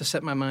me, to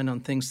set my mind on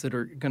things that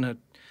are going to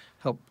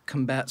help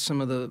combat some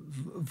of the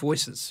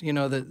voices,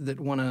 that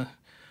want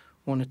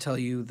to tell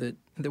you that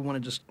want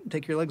to just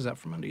take your legs out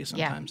from under you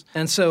sometimes.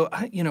 Yeah. And so,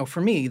 for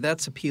me,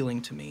 that's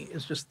appealing to me,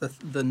 is just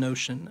the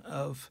notion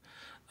of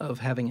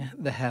having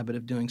the habit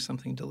of doing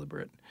something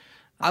deliberate.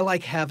 I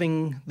like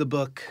having the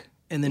book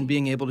and then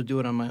being able to do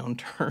it on my own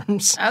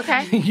terms.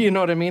 Okay. You know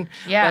what I mean?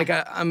 Yeah. Like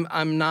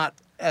I'm not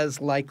as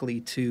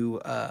likely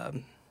to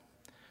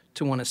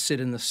want to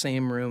sit in the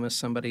same room as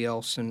somebody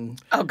else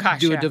and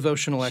do a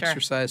devotional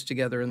exercise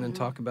together and then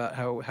talk about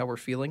how we're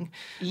feeling.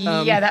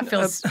 That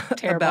feels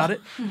terrible. About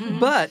it.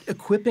 But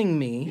equipping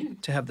me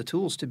to have the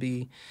tools to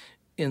be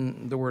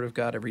in the Word of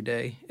God every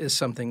day is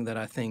something that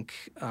I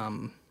think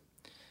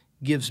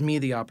gives me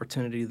the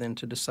opportunity then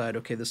to decide,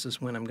 okay, this is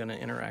when I'm going to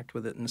interact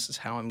with it and this is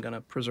how I'm going to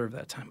preserve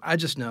that time. I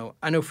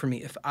know for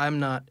me, if I'm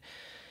not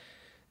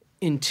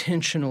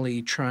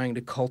intentionally trying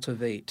to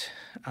cultivate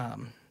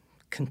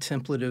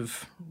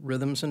contemplative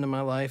rhythms into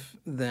my life,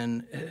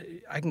 then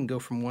I can go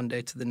from one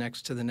day to the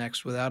next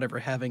without ever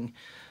having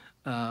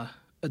a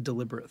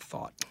deliberate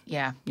thought.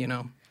 Yeah.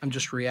 I'm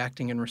just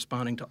reacting and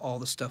responding to all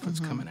the stuff that's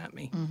coming at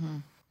me. Mm-hmm.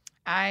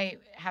 I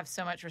have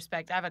so much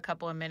respect. I have a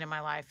couple of men in my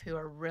life who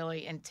are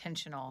really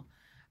intentional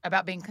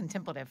about being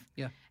contemplative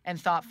and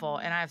thoughtful,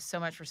 and I have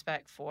so much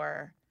respect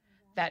for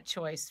that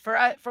choice.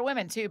 For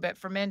women too, but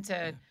for men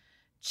to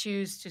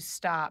choose to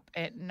stop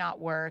and not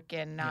work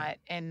and not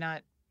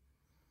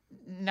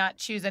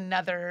choose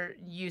another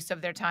use of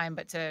their time,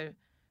 but to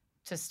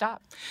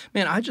stop.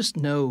 Man, I just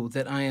know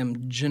that I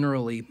am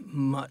generally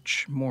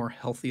much more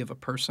healthy of a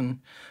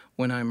person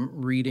when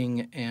I'm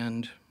reading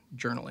and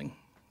journaling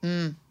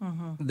than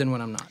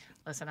when I'm not.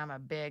 Listen,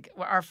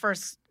 our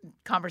first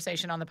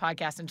conversation on the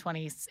podcast in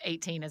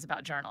 2018 is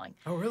about journaling.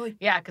 Oh, really?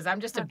 Yeah, because I'm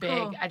just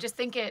cool. I just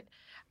think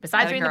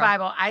besides reading the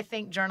Bible, I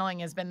think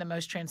journaling has been the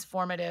most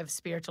transformative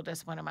spiritual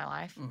discipline of my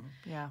life.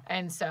 Mm-hmm. Yeah.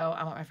 And so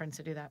I want my friends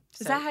to do that.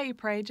 Is that how you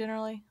pray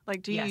generally?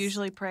 Like, do you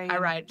usually pray? I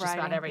write just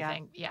about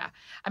everything. Yeah.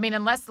 I mean,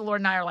 unless the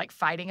Lord and I are like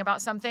fighting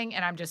about something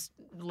and I'm just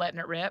letting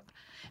it rip.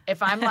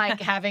 If I'm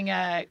like having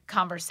a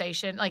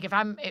conversation, like if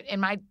I'm in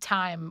my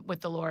time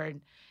with the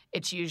Lord,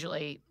 it's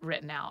usually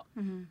written out.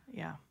 Mm-hmm.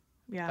 Yeah.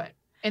 Yeah. But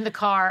in the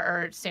car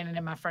or standing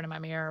in front of my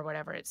mirror or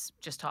whatever, it's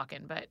just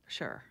talking. But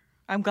sure.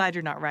 I'm glad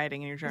you're not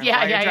writing in your journal.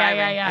 Yeah.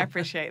 I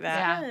appreciate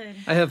that. Yeah.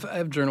 I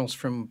have journals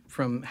from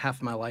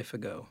half my life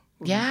ago.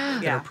 Yeah.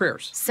 That are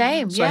prayers.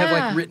 Same. So I have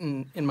like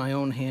written in my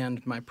own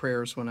hand my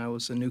prayers when I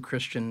was a new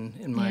Christian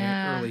in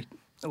my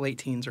late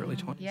teens, early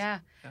 20s. Yeah.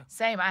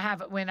 Same. I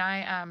have when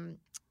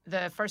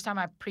the first time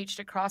I preached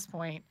at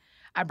Crosspoint,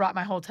 I brought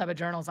my whole tub of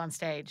journals on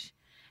stage.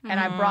 And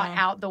I brought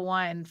out the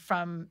one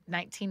from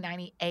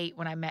 1998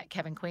 when I met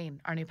Kevin Queen,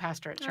 our new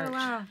pastor at church. Oh,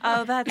 wow.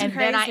 Oh, that's crazy. And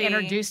then I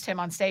introduced him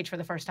on stage for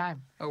the first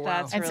time. Oh, wow.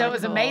 That's and really so it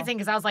was amazing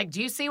because I was like,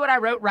 do you see what I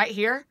wrote right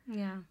here?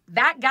 Yeah.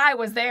 That guy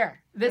was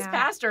there. This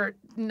pastor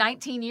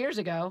 19 years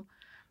ago,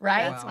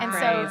 right? Wow. And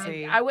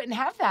Crazy. so I wouldn't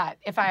have that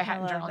if I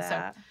hadn't journaled.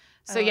 So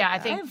I I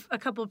think have a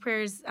couple of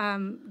prayers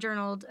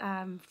journaled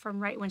from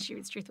right when She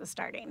Reads Truth was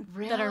starting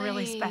that are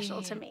really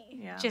special to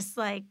me. Yeah.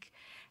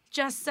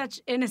 Just such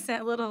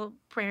innocent little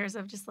prayers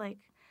of just like,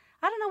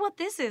 I don't know what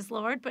this is,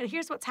 Lord, but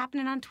here's what's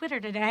happening on Twitter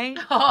today.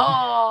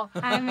 Oh,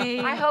 I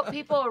mean, I hope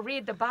people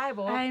read the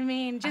Bible. I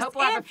mean, just I hope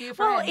we'll have a few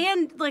friends. Well,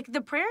 and like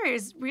the prayer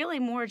is really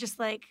more just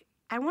like,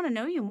 I want to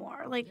know you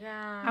more. Like,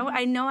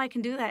 I know I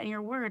can do that in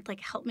your word.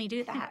 Like, help me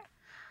do that.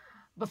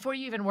 Before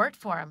you even worked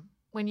for him,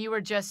 when you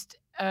were just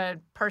a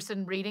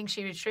person reading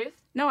She Reads Truth?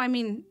 No, I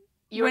mean,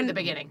 you were in the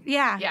beginning.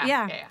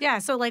 Yeah.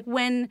 So like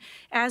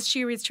as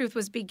She Reads Truth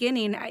was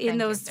beginning, in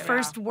those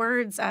first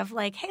words of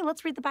like, hey,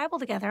 let's read the Bible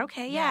together.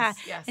 Okay, yes.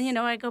 And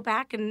I go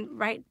back and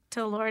write to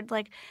the Lord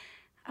like,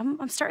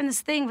 I'm starting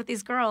this thing with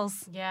these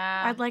girls.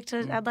 Yeah. I'd like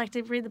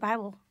to read the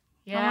Bible.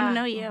 Yeah. I want to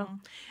know you. Mm-hmm.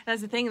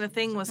 That's the thing. The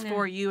thing was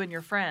for you and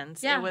your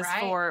friends. Yeah, it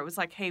was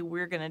like, hey,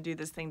 we're going to do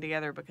this thing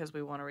together because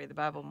we want to read the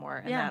Bible more.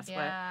 And that's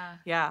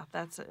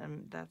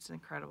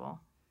incredible.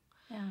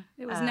 Yeah.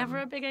 It was never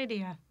a big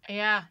idea.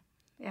 Yeah.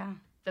 Yeah.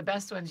 The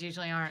best ones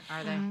usually aren't,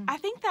 are they? I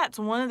think that's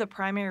one of the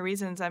primary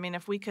reasons. I mean,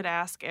 if we could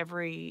ask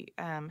every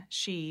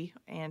she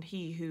and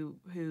he who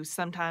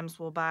sometimes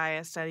will buy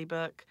a study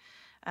book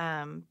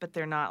but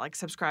they're not like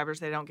subscribers.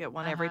 They don't get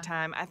one every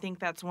time. I think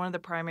that's one of the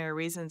primary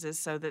reasons is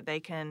so that they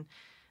can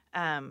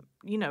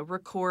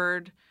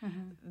record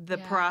the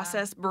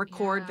process,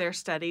 record their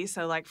studies.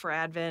 So like for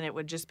Advent, it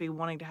would just be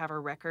wanting to have a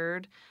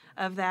record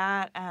of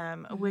that,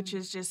 which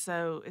is just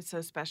it's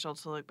so special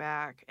to look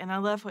back. And I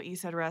love what you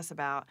said, Russ,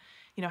 about,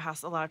 how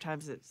a lot of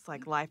times it's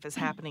like life is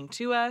happening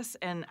to us.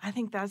 And I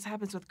think that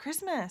happens with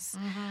Christmas.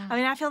 I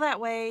mean, I feel that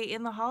way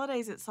in the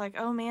holidays. It's like,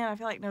 oh man, I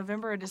feel like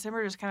November and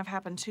December just kind of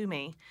happened to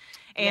me.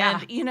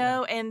 And,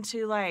 and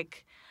to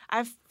like,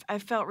 I've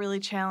felt really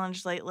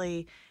challenged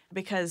lately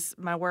because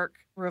my work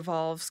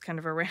revolves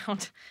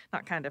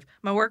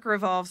my work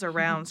revolves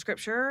around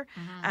Scripture.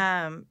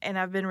 And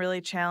I've been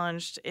really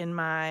challenged in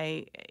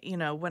my,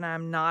 when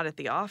I'm not at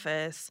the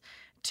office,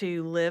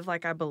 to live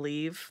like I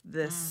believe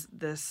this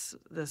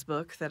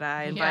book that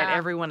I invite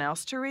everyone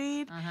else to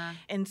read.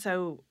 And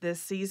so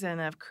this season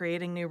of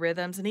creating new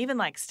rhythms and even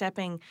like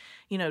stepping,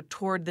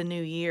 toward the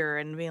new year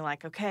and being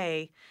like,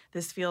 okay,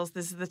 this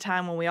is the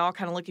time when we all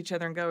kind of look at each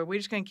other and go, are we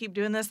just going to keep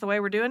doing this the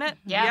way we're doing it?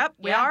 Yep,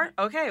 we are.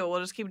 Okay, well,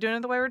 we'll just keep doing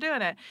it the way we're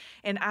doing it.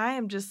 And I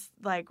am just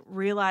like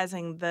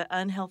realizing the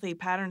unhealthy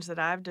patterns that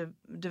I've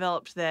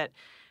developed that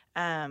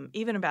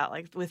even about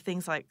like with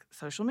things like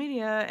social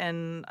media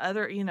and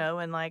other,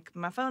 and like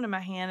my phone in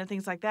my hand and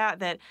things like that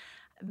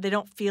they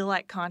don't feel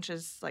like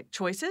conscious like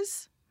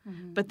choices,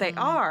 but they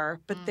are,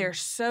 but they're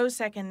so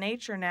second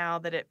nature now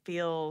that it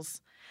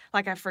feels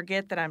like I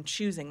forget that I'm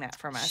choosing that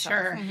for myself.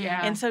 Sure,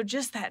 yeah. And so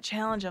just that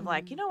challenge of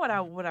like, what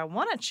I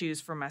want to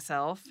choose for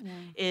myself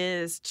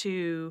is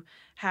to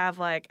have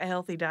like a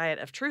healthy diet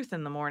of truth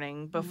in the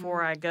morning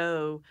before I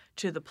go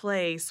to the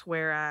place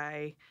where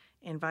I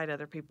invite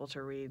other people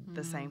to read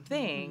the same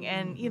thing.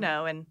 And,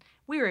 and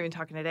we were even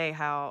talking today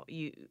how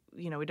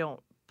we don't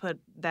put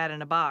that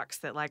in a box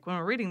that like when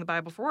we're reading the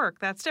Bible for work,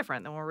 that's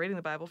different than when we're reading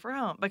the Bible for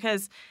home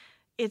because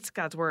it's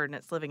God's word and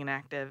it's living and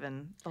active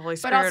and the Holy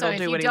Spirit will do what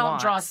he wants. But also if you don't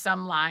draw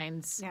some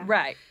lines,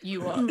 right,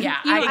 you will,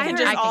 it can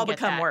just all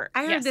become work.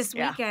 I heard this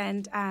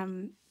weekend,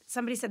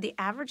 somebody said the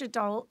average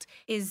adult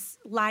is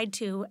lied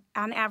to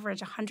on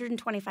average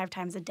 125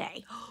 times a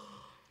day.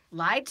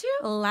 Lied to?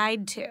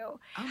 Lied to. Oh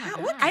my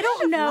God. I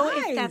don't know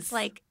if that's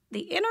like the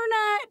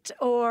internet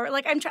or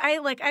like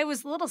I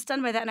was a little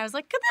stunned by that and I was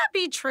like, could that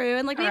be true?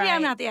 And like maybe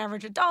I'm not the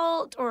average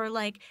adult or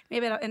like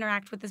maybe I don't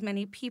interact with as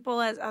many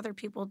people as other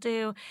people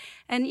do.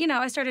 And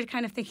I started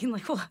kind of thinking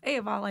like, well, A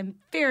of all, I'm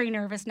very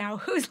nervous now.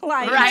 Who's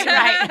lying? Right.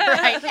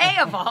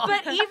 A of all.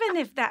 But even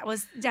if that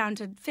was down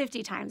to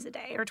 50 times a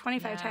day or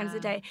 25 times a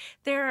day,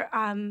 there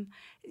and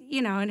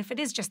if it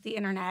is just the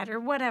internet or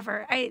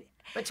whatever,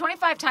 But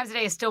 25 times a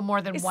day is still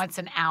more than once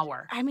an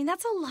hour. I mean,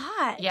 that's a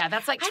lot. Yeah,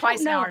 that's like twice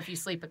an hour if you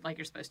sleep like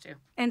you're supposed to.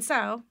 And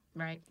so,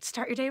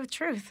 start your day with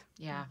truth.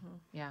 Yeah,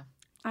 yeah.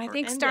 I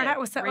think start out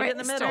with right in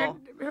the middle.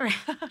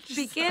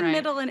 Begin,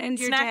 middle, and end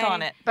your day. Snack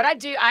on it. But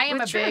I am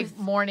a big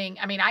morning.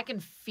 I mean, I can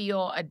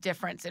feel a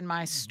difference in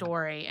my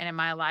story and in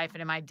my life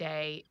and in my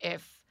day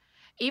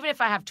even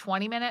if I have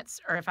 20 minutes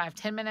or if I have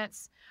 10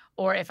 minutes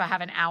or if I have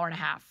an hour and a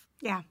half.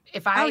 Yeah.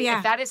 If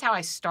that is how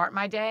I start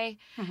my day,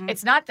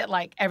 it's not that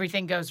like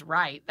everything goes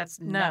right. That's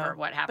never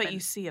what happens. But you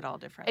see it all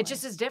differently. It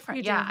just is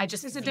different. You I do.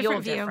 just it's a feel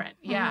different.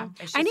 Yeah.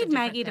 I need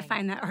Maggie to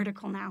find that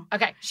article now.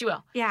 Okay, she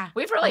will. Yeah.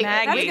 We've really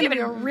that's going to be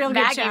a real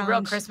Maggie good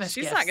real Christmas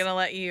She's gifts. not going to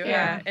let you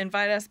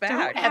invite us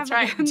back. That's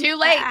right. Too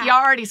late. You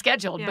already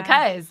scheduled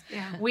because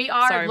we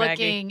are sorry,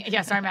 looking. Maggie.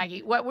 Yeah, sorry,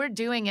 Maggie. What we're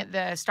doing at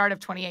the start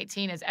of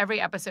 2018 is every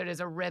episode is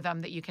a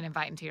rhythm that you can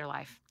invite into your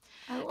life.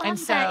 And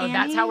so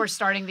that's how we're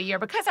starting the year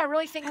because I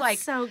really think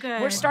so good.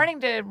 We're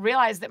starting to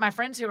realize that my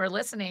friends who are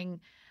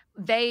listening,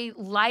 they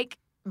like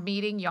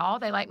meeting y'all.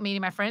 They like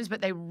meeting my friends,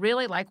 but they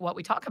really like what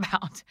we talk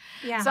about.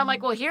 Yeah. So I'm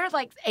like, well, here are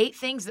like 8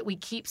 things that we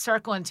keep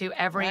circling to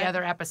every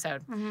other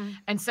episode.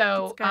 And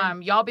so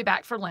y'all be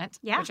back for Lent,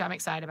 which I'm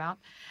excited about.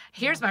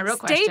 Here's my real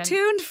question. Stay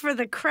tuned for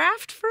the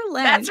craft for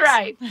Lent. That's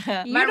right.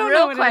 My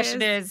real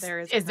question is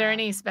there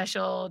any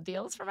special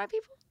deals for my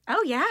people?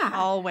 Oh, yeah.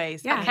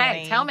 Always. Yeah.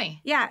 Okay, tell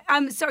me. Yeah.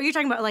 So are you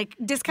talking about like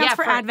discounts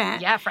for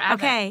Advent? Yeah, for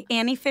Advent. Okay,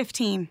 Annie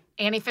 15.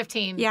 Annie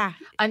 15. Yeah.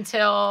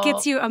 Until...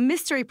 Gets you a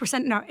mystery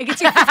percent. No, it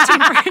gets you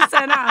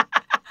 15% off.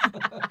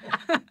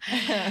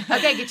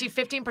 Okay, get you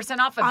 15%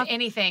 off of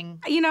anything.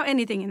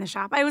 Anything in the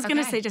shop. I was going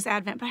to say just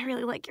Advent, but I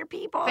really like your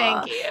people.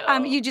 Thank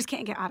you. You just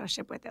can't get auto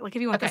ship with it. Like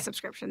if you want the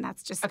subscription,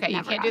 that's just Okay, you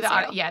never can't do the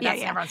on auto. sale. Yeah,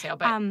 that's never on sale.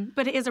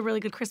 But it is a really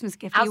good Christmas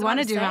gift. I You want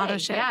to do auto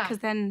ship yeah. because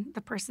then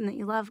the person that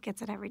you love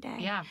gets it every day.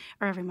 Yeah.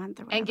 Or every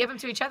month or whatever. And give them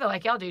to each other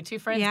like y'all do. 2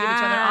 friends give each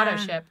other auto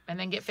ship and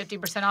then get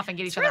 15% off and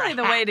get each other a It's really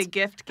the way to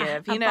gift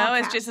give. A ball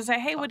It's cap. just to say,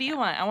 hey, what do you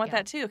want? I want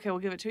that too. Okay, we'll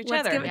give it to each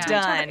Let's other. give it to each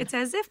Done. other. It's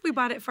as if we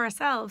bought it for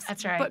ourselves.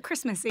 That's right. But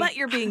Christmassy. But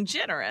you're being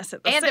generous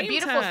at the And same the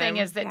beautiful thing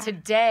time. is that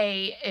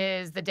today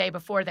is the day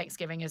before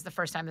Thanksgiving is the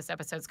first time this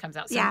episode comes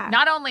out. So Yeah.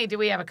 not only do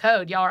we have a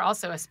code, y'all are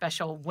also a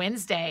special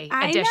Wednesday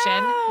I edition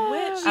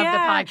know. of the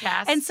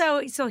podcast. And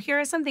so here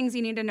are some things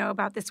you need to know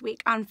about this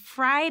week. On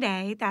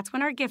Friday, that's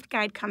when our gift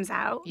guide comes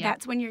out. Yep.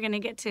 That's when you're going to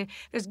get to,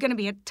 there's going to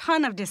be a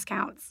ton of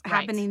discounts Right.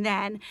 happening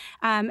then,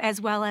 as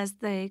well as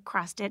the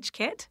cross-stitch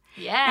kit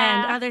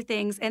Yeah. and other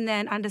things. And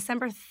then on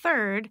December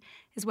 3rd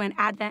is when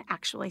Advent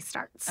actually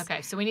starts.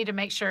 Okay, so we need to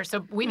make sure.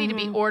 So we need to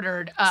be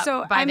ordered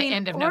up by the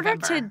end of order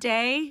November.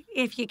 today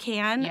if you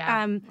can,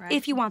 Yeah. Right.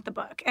 if you want the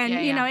book. And, Yeah,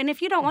 you know, yeah. and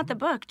if you don't want the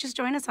book, just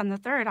join us on the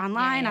 3rd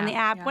online, on the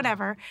app, Yeah.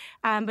 whatever.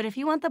 But if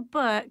you want the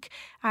book,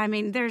 I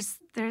mean, there's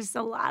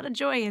a lot of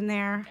joy in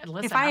there.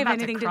 Listen, if I I'm have about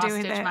anything to to do with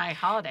cross-stitch it. my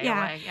holiday Yeah.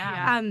 away.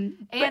 Yeah.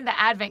 But And the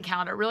Advent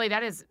calendar, really,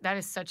 that is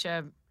such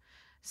a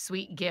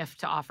sweet gift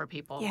to offer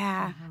people.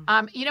 yeah.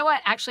 You know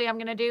what? Actually, I'm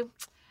going to do?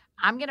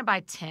 I'm going to buy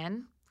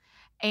 10.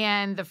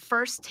 And the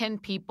first 10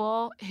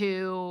 people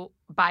who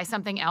buy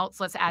something else,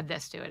 let's add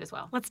this to it as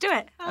well. Let's do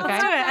it. Okay.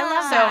 Let's do it. I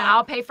love So that.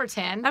 I'll pay for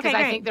 10 because Okay,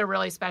 I great. think they're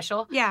really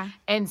special. Yeah.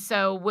 And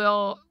so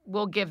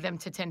we'll give them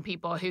to 10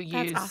 people who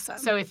That's use. awesome.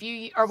 So if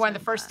you are one of the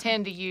first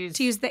 10 to use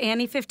To use the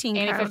Annie 15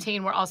 Annie code.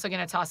 15, we're also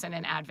going to toss in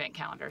an Advent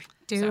calendar.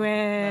 Do So,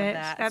 it.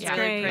 that. That's yeah,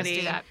 great. Let's do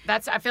Pretty.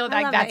 that. I feel I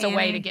like love that's that, a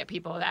way Annie. to get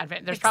people to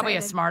Advent. There's probably a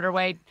Excited. smarter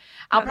way.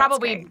 I'll No, that's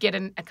probably great. get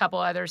a couple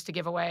others to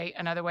give away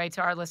another way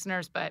to our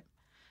listeners, but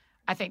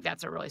I think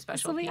that's a really This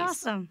special will be piece.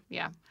 awesome.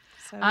 Yeah.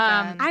 So Um,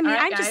 fun. I mean, All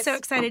right, I'm just so guys.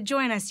 excited.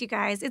 Join us, you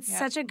guys. It's Yep.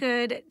 such a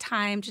good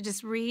time to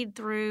just read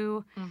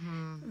through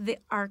the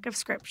arc of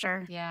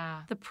Scripture,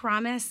 Yeah. the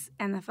promise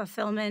and the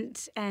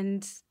fulfillment,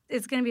 and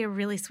it's going to be a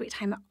really sweet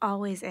time. It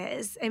always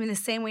is. I mean, the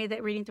same way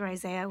that reading through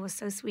Isaiah was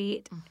so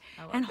sweet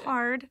I loved and it.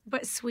 hard,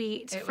 but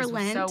sweet It for was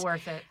Lent. so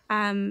worth it.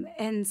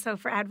 And so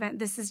for Advent,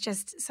 this is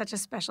just such a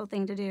special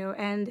thing to do.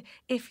 And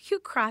if you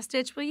cross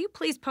stitch, will you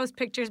please post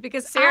pictures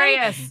because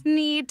Serious. I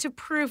need to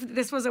prove that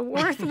this was a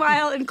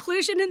worthwhile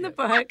inclusion in the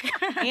book.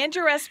 And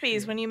your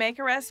recipes. When you make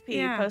a recipe,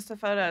 Yeah. post a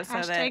photo so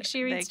Hashtag that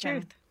She Reads they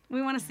can- Truth.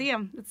 We want to see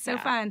them. It's so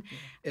Yeah. fun.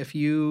 If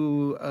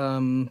you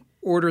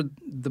order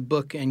the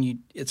book and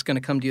it's going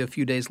to come to you a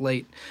few days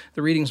late,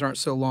 the readings aren't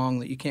so long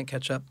that you can't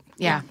catch up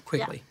Yeah.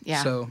 quickly.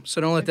 Yeah. So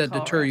don't let that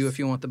deter you course. if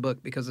you want the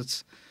book because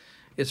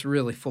it's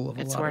really full of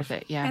a It's lot worth of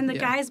it. Yeah. And the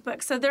Yeah. guy's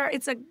book. So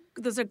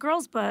there's a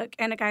girl's book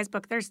and a guy's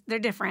book. They're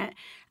different.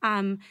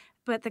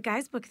 But the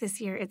guy's book this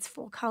year, it's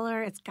full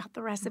color. It's got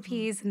the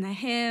recipes and the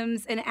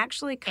hymns, and it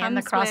actually comes And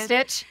the cross with,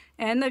 stitch.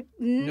 and the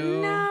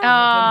no.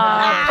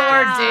 Oh,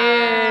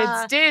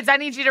 poor dudes. I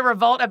need you to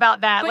revolt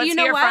about that. But Let's you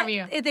know hear what? from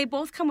you. They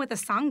both come with a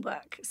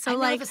songbook. So I know,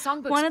 like the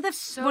songbook's one of the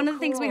so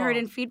things we heard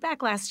cool. in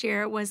feedback last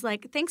year was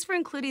like, thanks for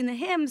including the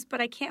hymns,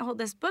 but I can't hold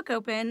this book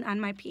open on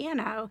my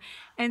piano.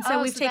 And so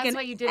Oh, we've so that's taken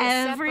why you did it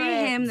every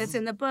separate. hymn that's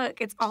in the book.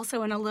 It's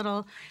also in a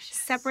little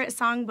separate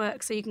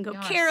songbook, so you can go Y'all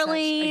are such a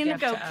caroling. gift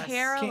Go to us.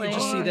 caroling. Can't you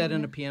just see that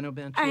in a piano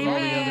bench I with all the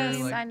know.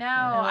 other like I know.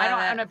 I don't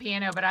love own it. a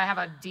piano, but I have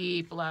a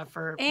deep love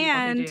for people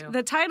And who do.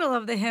 the title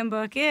of the hymn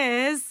book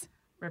is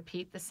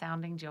Repeat the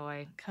sounding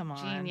joy. Come on.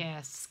 Genius.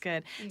 It's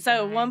good. You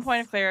So one guys.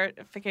 point of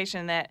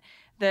clarification that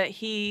the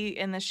he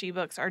and the she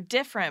books are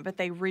different, but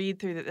they read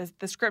through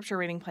the scripture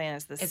reading plan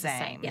is the It's the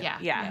same. same. Yeah.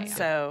 Yeah. Yeah.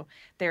 So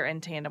they're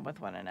in tandem with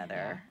one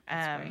another.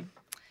 that's great.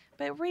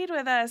 But read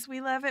with us.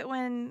 We love it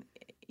when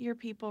your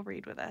people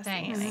read with us.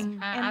 Thanks. Annie.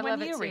 I And when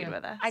love you it read too.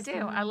 with us. I do.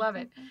 I love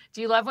it.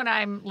 Do you love when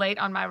I'm late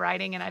on my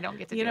writing and I don't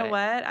get to You do know it?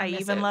 what? I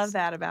miss even it. love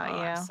that about Oh,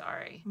 you. I'm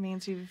sorry. It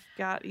means you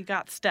got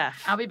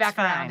stuff. I'll be back It's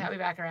around. fine. I'll be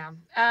back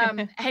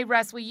around. Hey,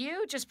 Russ, will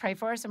you just pray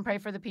for us and pray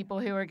for the people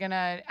who are going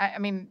to, I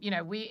mean, you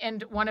know, we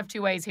end one of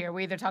two ways here.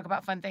 We either talk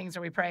about fun things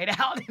or we pray it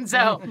out. And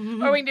so,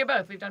 or we can do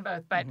both. We've done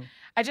both. But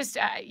I just,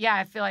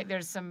 I feel like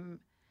there's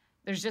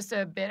just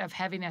a bit of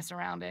heaviness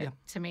around it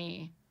to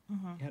me. Yeah,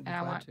 I'd be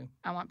And glad to.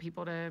 I want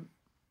people to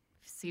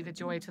see the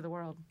joy to the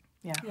world.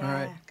 Yeah. All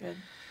right. Good.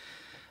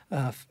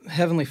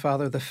 Heavenly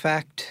Father, the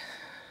fact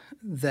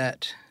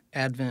that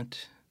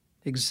Advent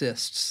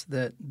exists,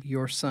 that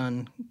your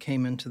Son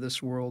came into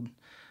this world,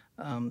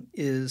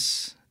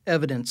 is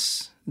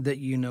evidence that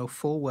you know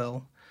full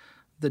well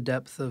the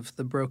depth of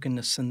the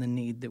brokenness and the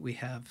need that we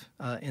have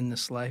in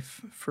this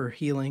life for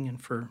healing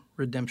and for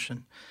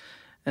redemption.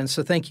 And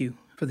so thank you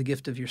for the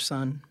gift of your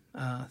Son.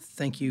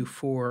 Thank you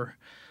for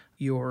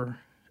your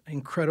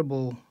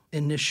incredible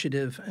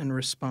initiative and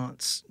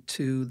response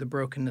to the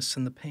brokenness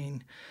and the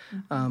pain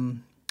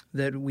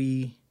that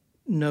we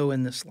know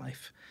in this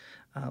life.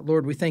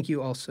 Lord, we thank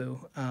you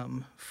also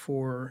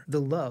for the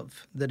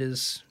love that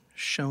is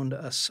shown to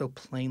us so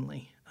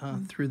plainly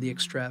through the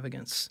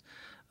extravagance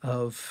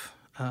of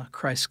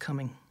Christ's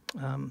coming.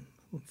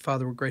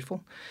 Father, we're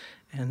grateful,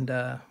 and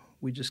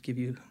we just give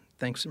you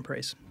thanks and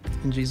praise.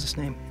 In Jesus'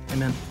 name,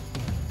 amen.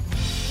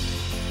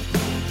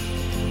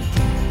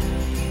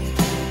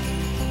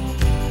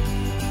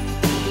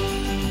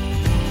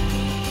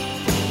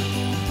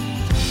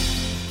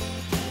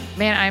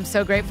 Man, I'm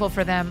so grateful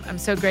for them. I'm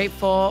so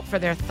grateful for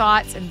their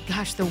thoughts and,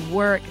 gosh, the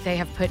work they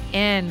have put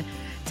in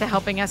to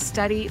helping us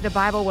study the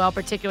Bible well,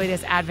 particularly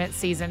this Advent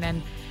season.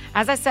 And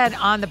as I said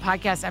on the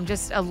podcast, I'm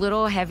just a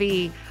little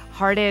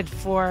heavy-hearted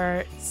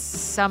for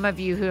some of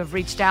you who have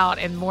reached out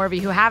and more of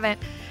you who haven't,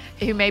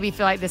 who maybe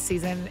feel like this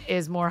season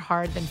is more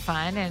hard than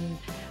fun and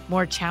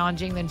more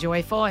challenging than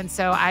joyful. And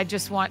so I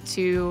just want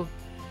to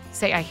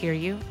say I hear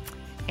you.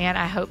 And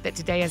I hope that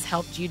today has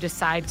helped you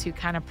decide to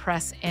kind of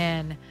press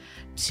in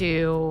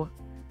to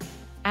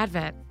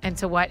Advent and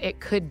to what it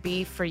could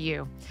be for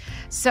you.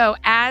 So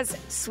as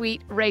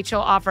sweet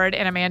Rachel offered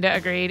and Amanda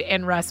agreed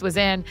and Russ was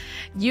in,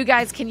 you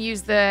guys can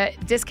use the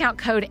discount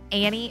code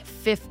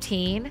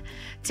Annie15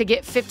 to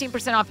get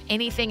 15% off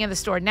anything in the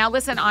store. Now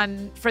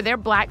listen, for their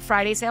Black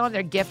Friday sale and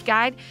their gift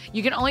guide,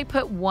 you can only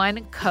put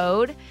one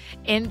code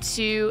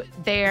into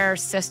their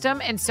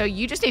system. And so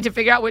you just need to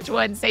figure out which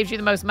one saves you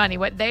the most money,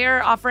 what they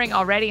are offering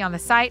already on the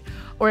site,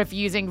 or if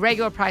using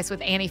regular price with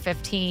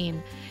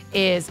Annie15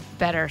 is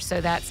better.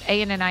 So that's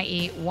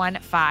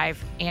ANNIE15,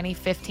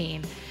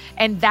 Annie15.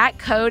 And that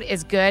code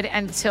is good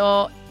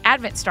until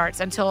Advent starts,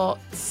 until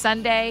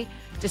Sunday,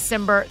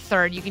 December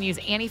 3rd. You can use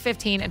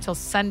Annie15 until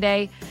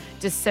Sunday,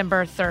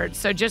 December 3rd.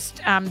 So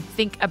just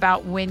think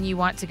about when you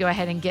want to go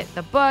ahead and get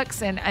the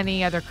books and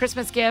any other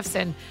Christmas gifts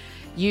and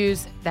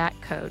use that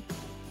code.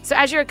 So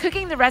as you're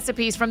cooking the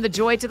recipes from the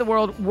Joy to the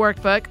World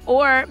workbook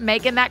or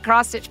making that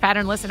cross-stitch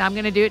pattern, listen, I'm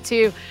going to do it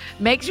too.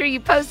 Make sure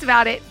you post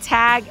about it.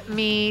 Tag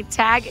me,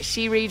 tag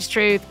She Reads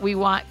Truth. We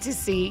want to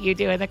see you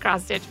doing the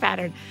cross-stitch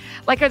pattern.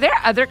 Like, are there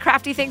other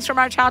crafty things from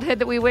our childhood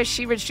that we wish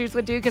She Reads Truth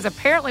would do? Because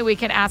apparently we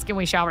can ask and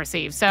we shall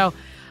receive. So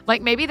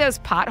like maybe those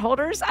pot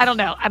holders? I don't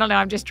know.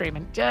 I'm just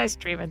dreaming.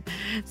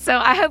 So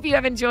I hope you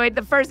have enjoyed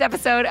the first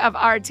episode of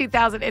our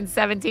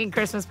 2017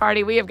 Christmas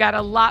party. We have got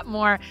a lot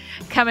more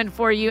coming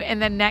for you in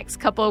the next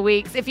couple of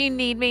weeks. If you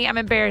need me, I'm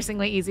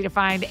embarrassingly easy to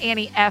find.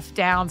 Annie F.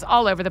 Downs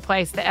all over the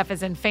place. The F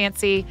is in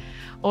fancy.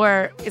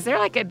 Or is there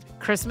like a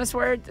Christmas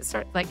word that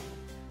starts like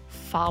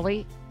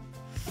folly?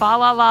 Fa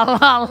la la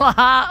la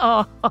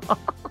la. Oh.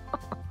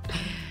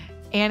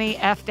 Annie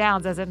F.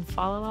 Downs, as in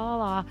fa la la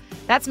la.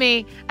 That's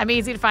me. I'm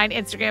easy to find.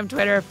 Instagram,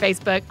 Twitter,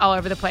 Facebook, all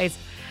over the place.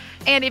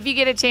 And if you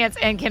get a chance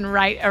and can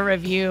write a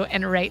review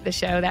and rate the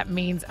show, that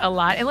means a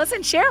lot. And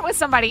listen, share it with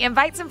somebody.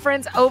 Invite some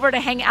friends over to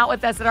hang out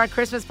with us at our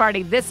Christmas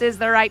party. This is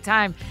the right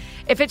time.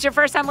 If it's your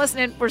first time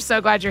listening, we're so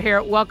glad you're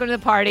here. Welcome to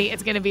the party.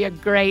 It's going to be a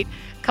great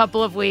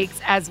couple of weeks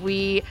as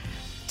we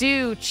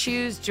do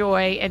choose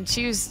joy and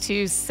choose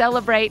to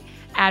celebrate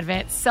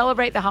Advent,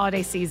 celebrate the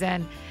holiday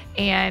season,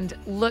 and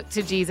look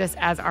to Jesus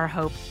as our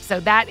hope. So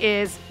that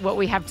is what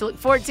we have to look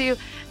forward to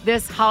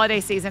this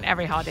holiday season,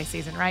 every holiday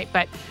season, right?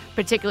 But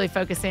particularly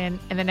focus in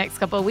the next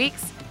couple of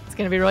weeks. It's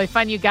going to be really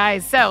fun, you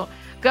guys. So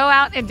go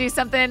out and do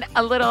something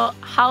a little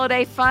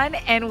holiday fun,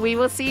 and we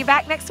will see you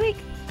back next week.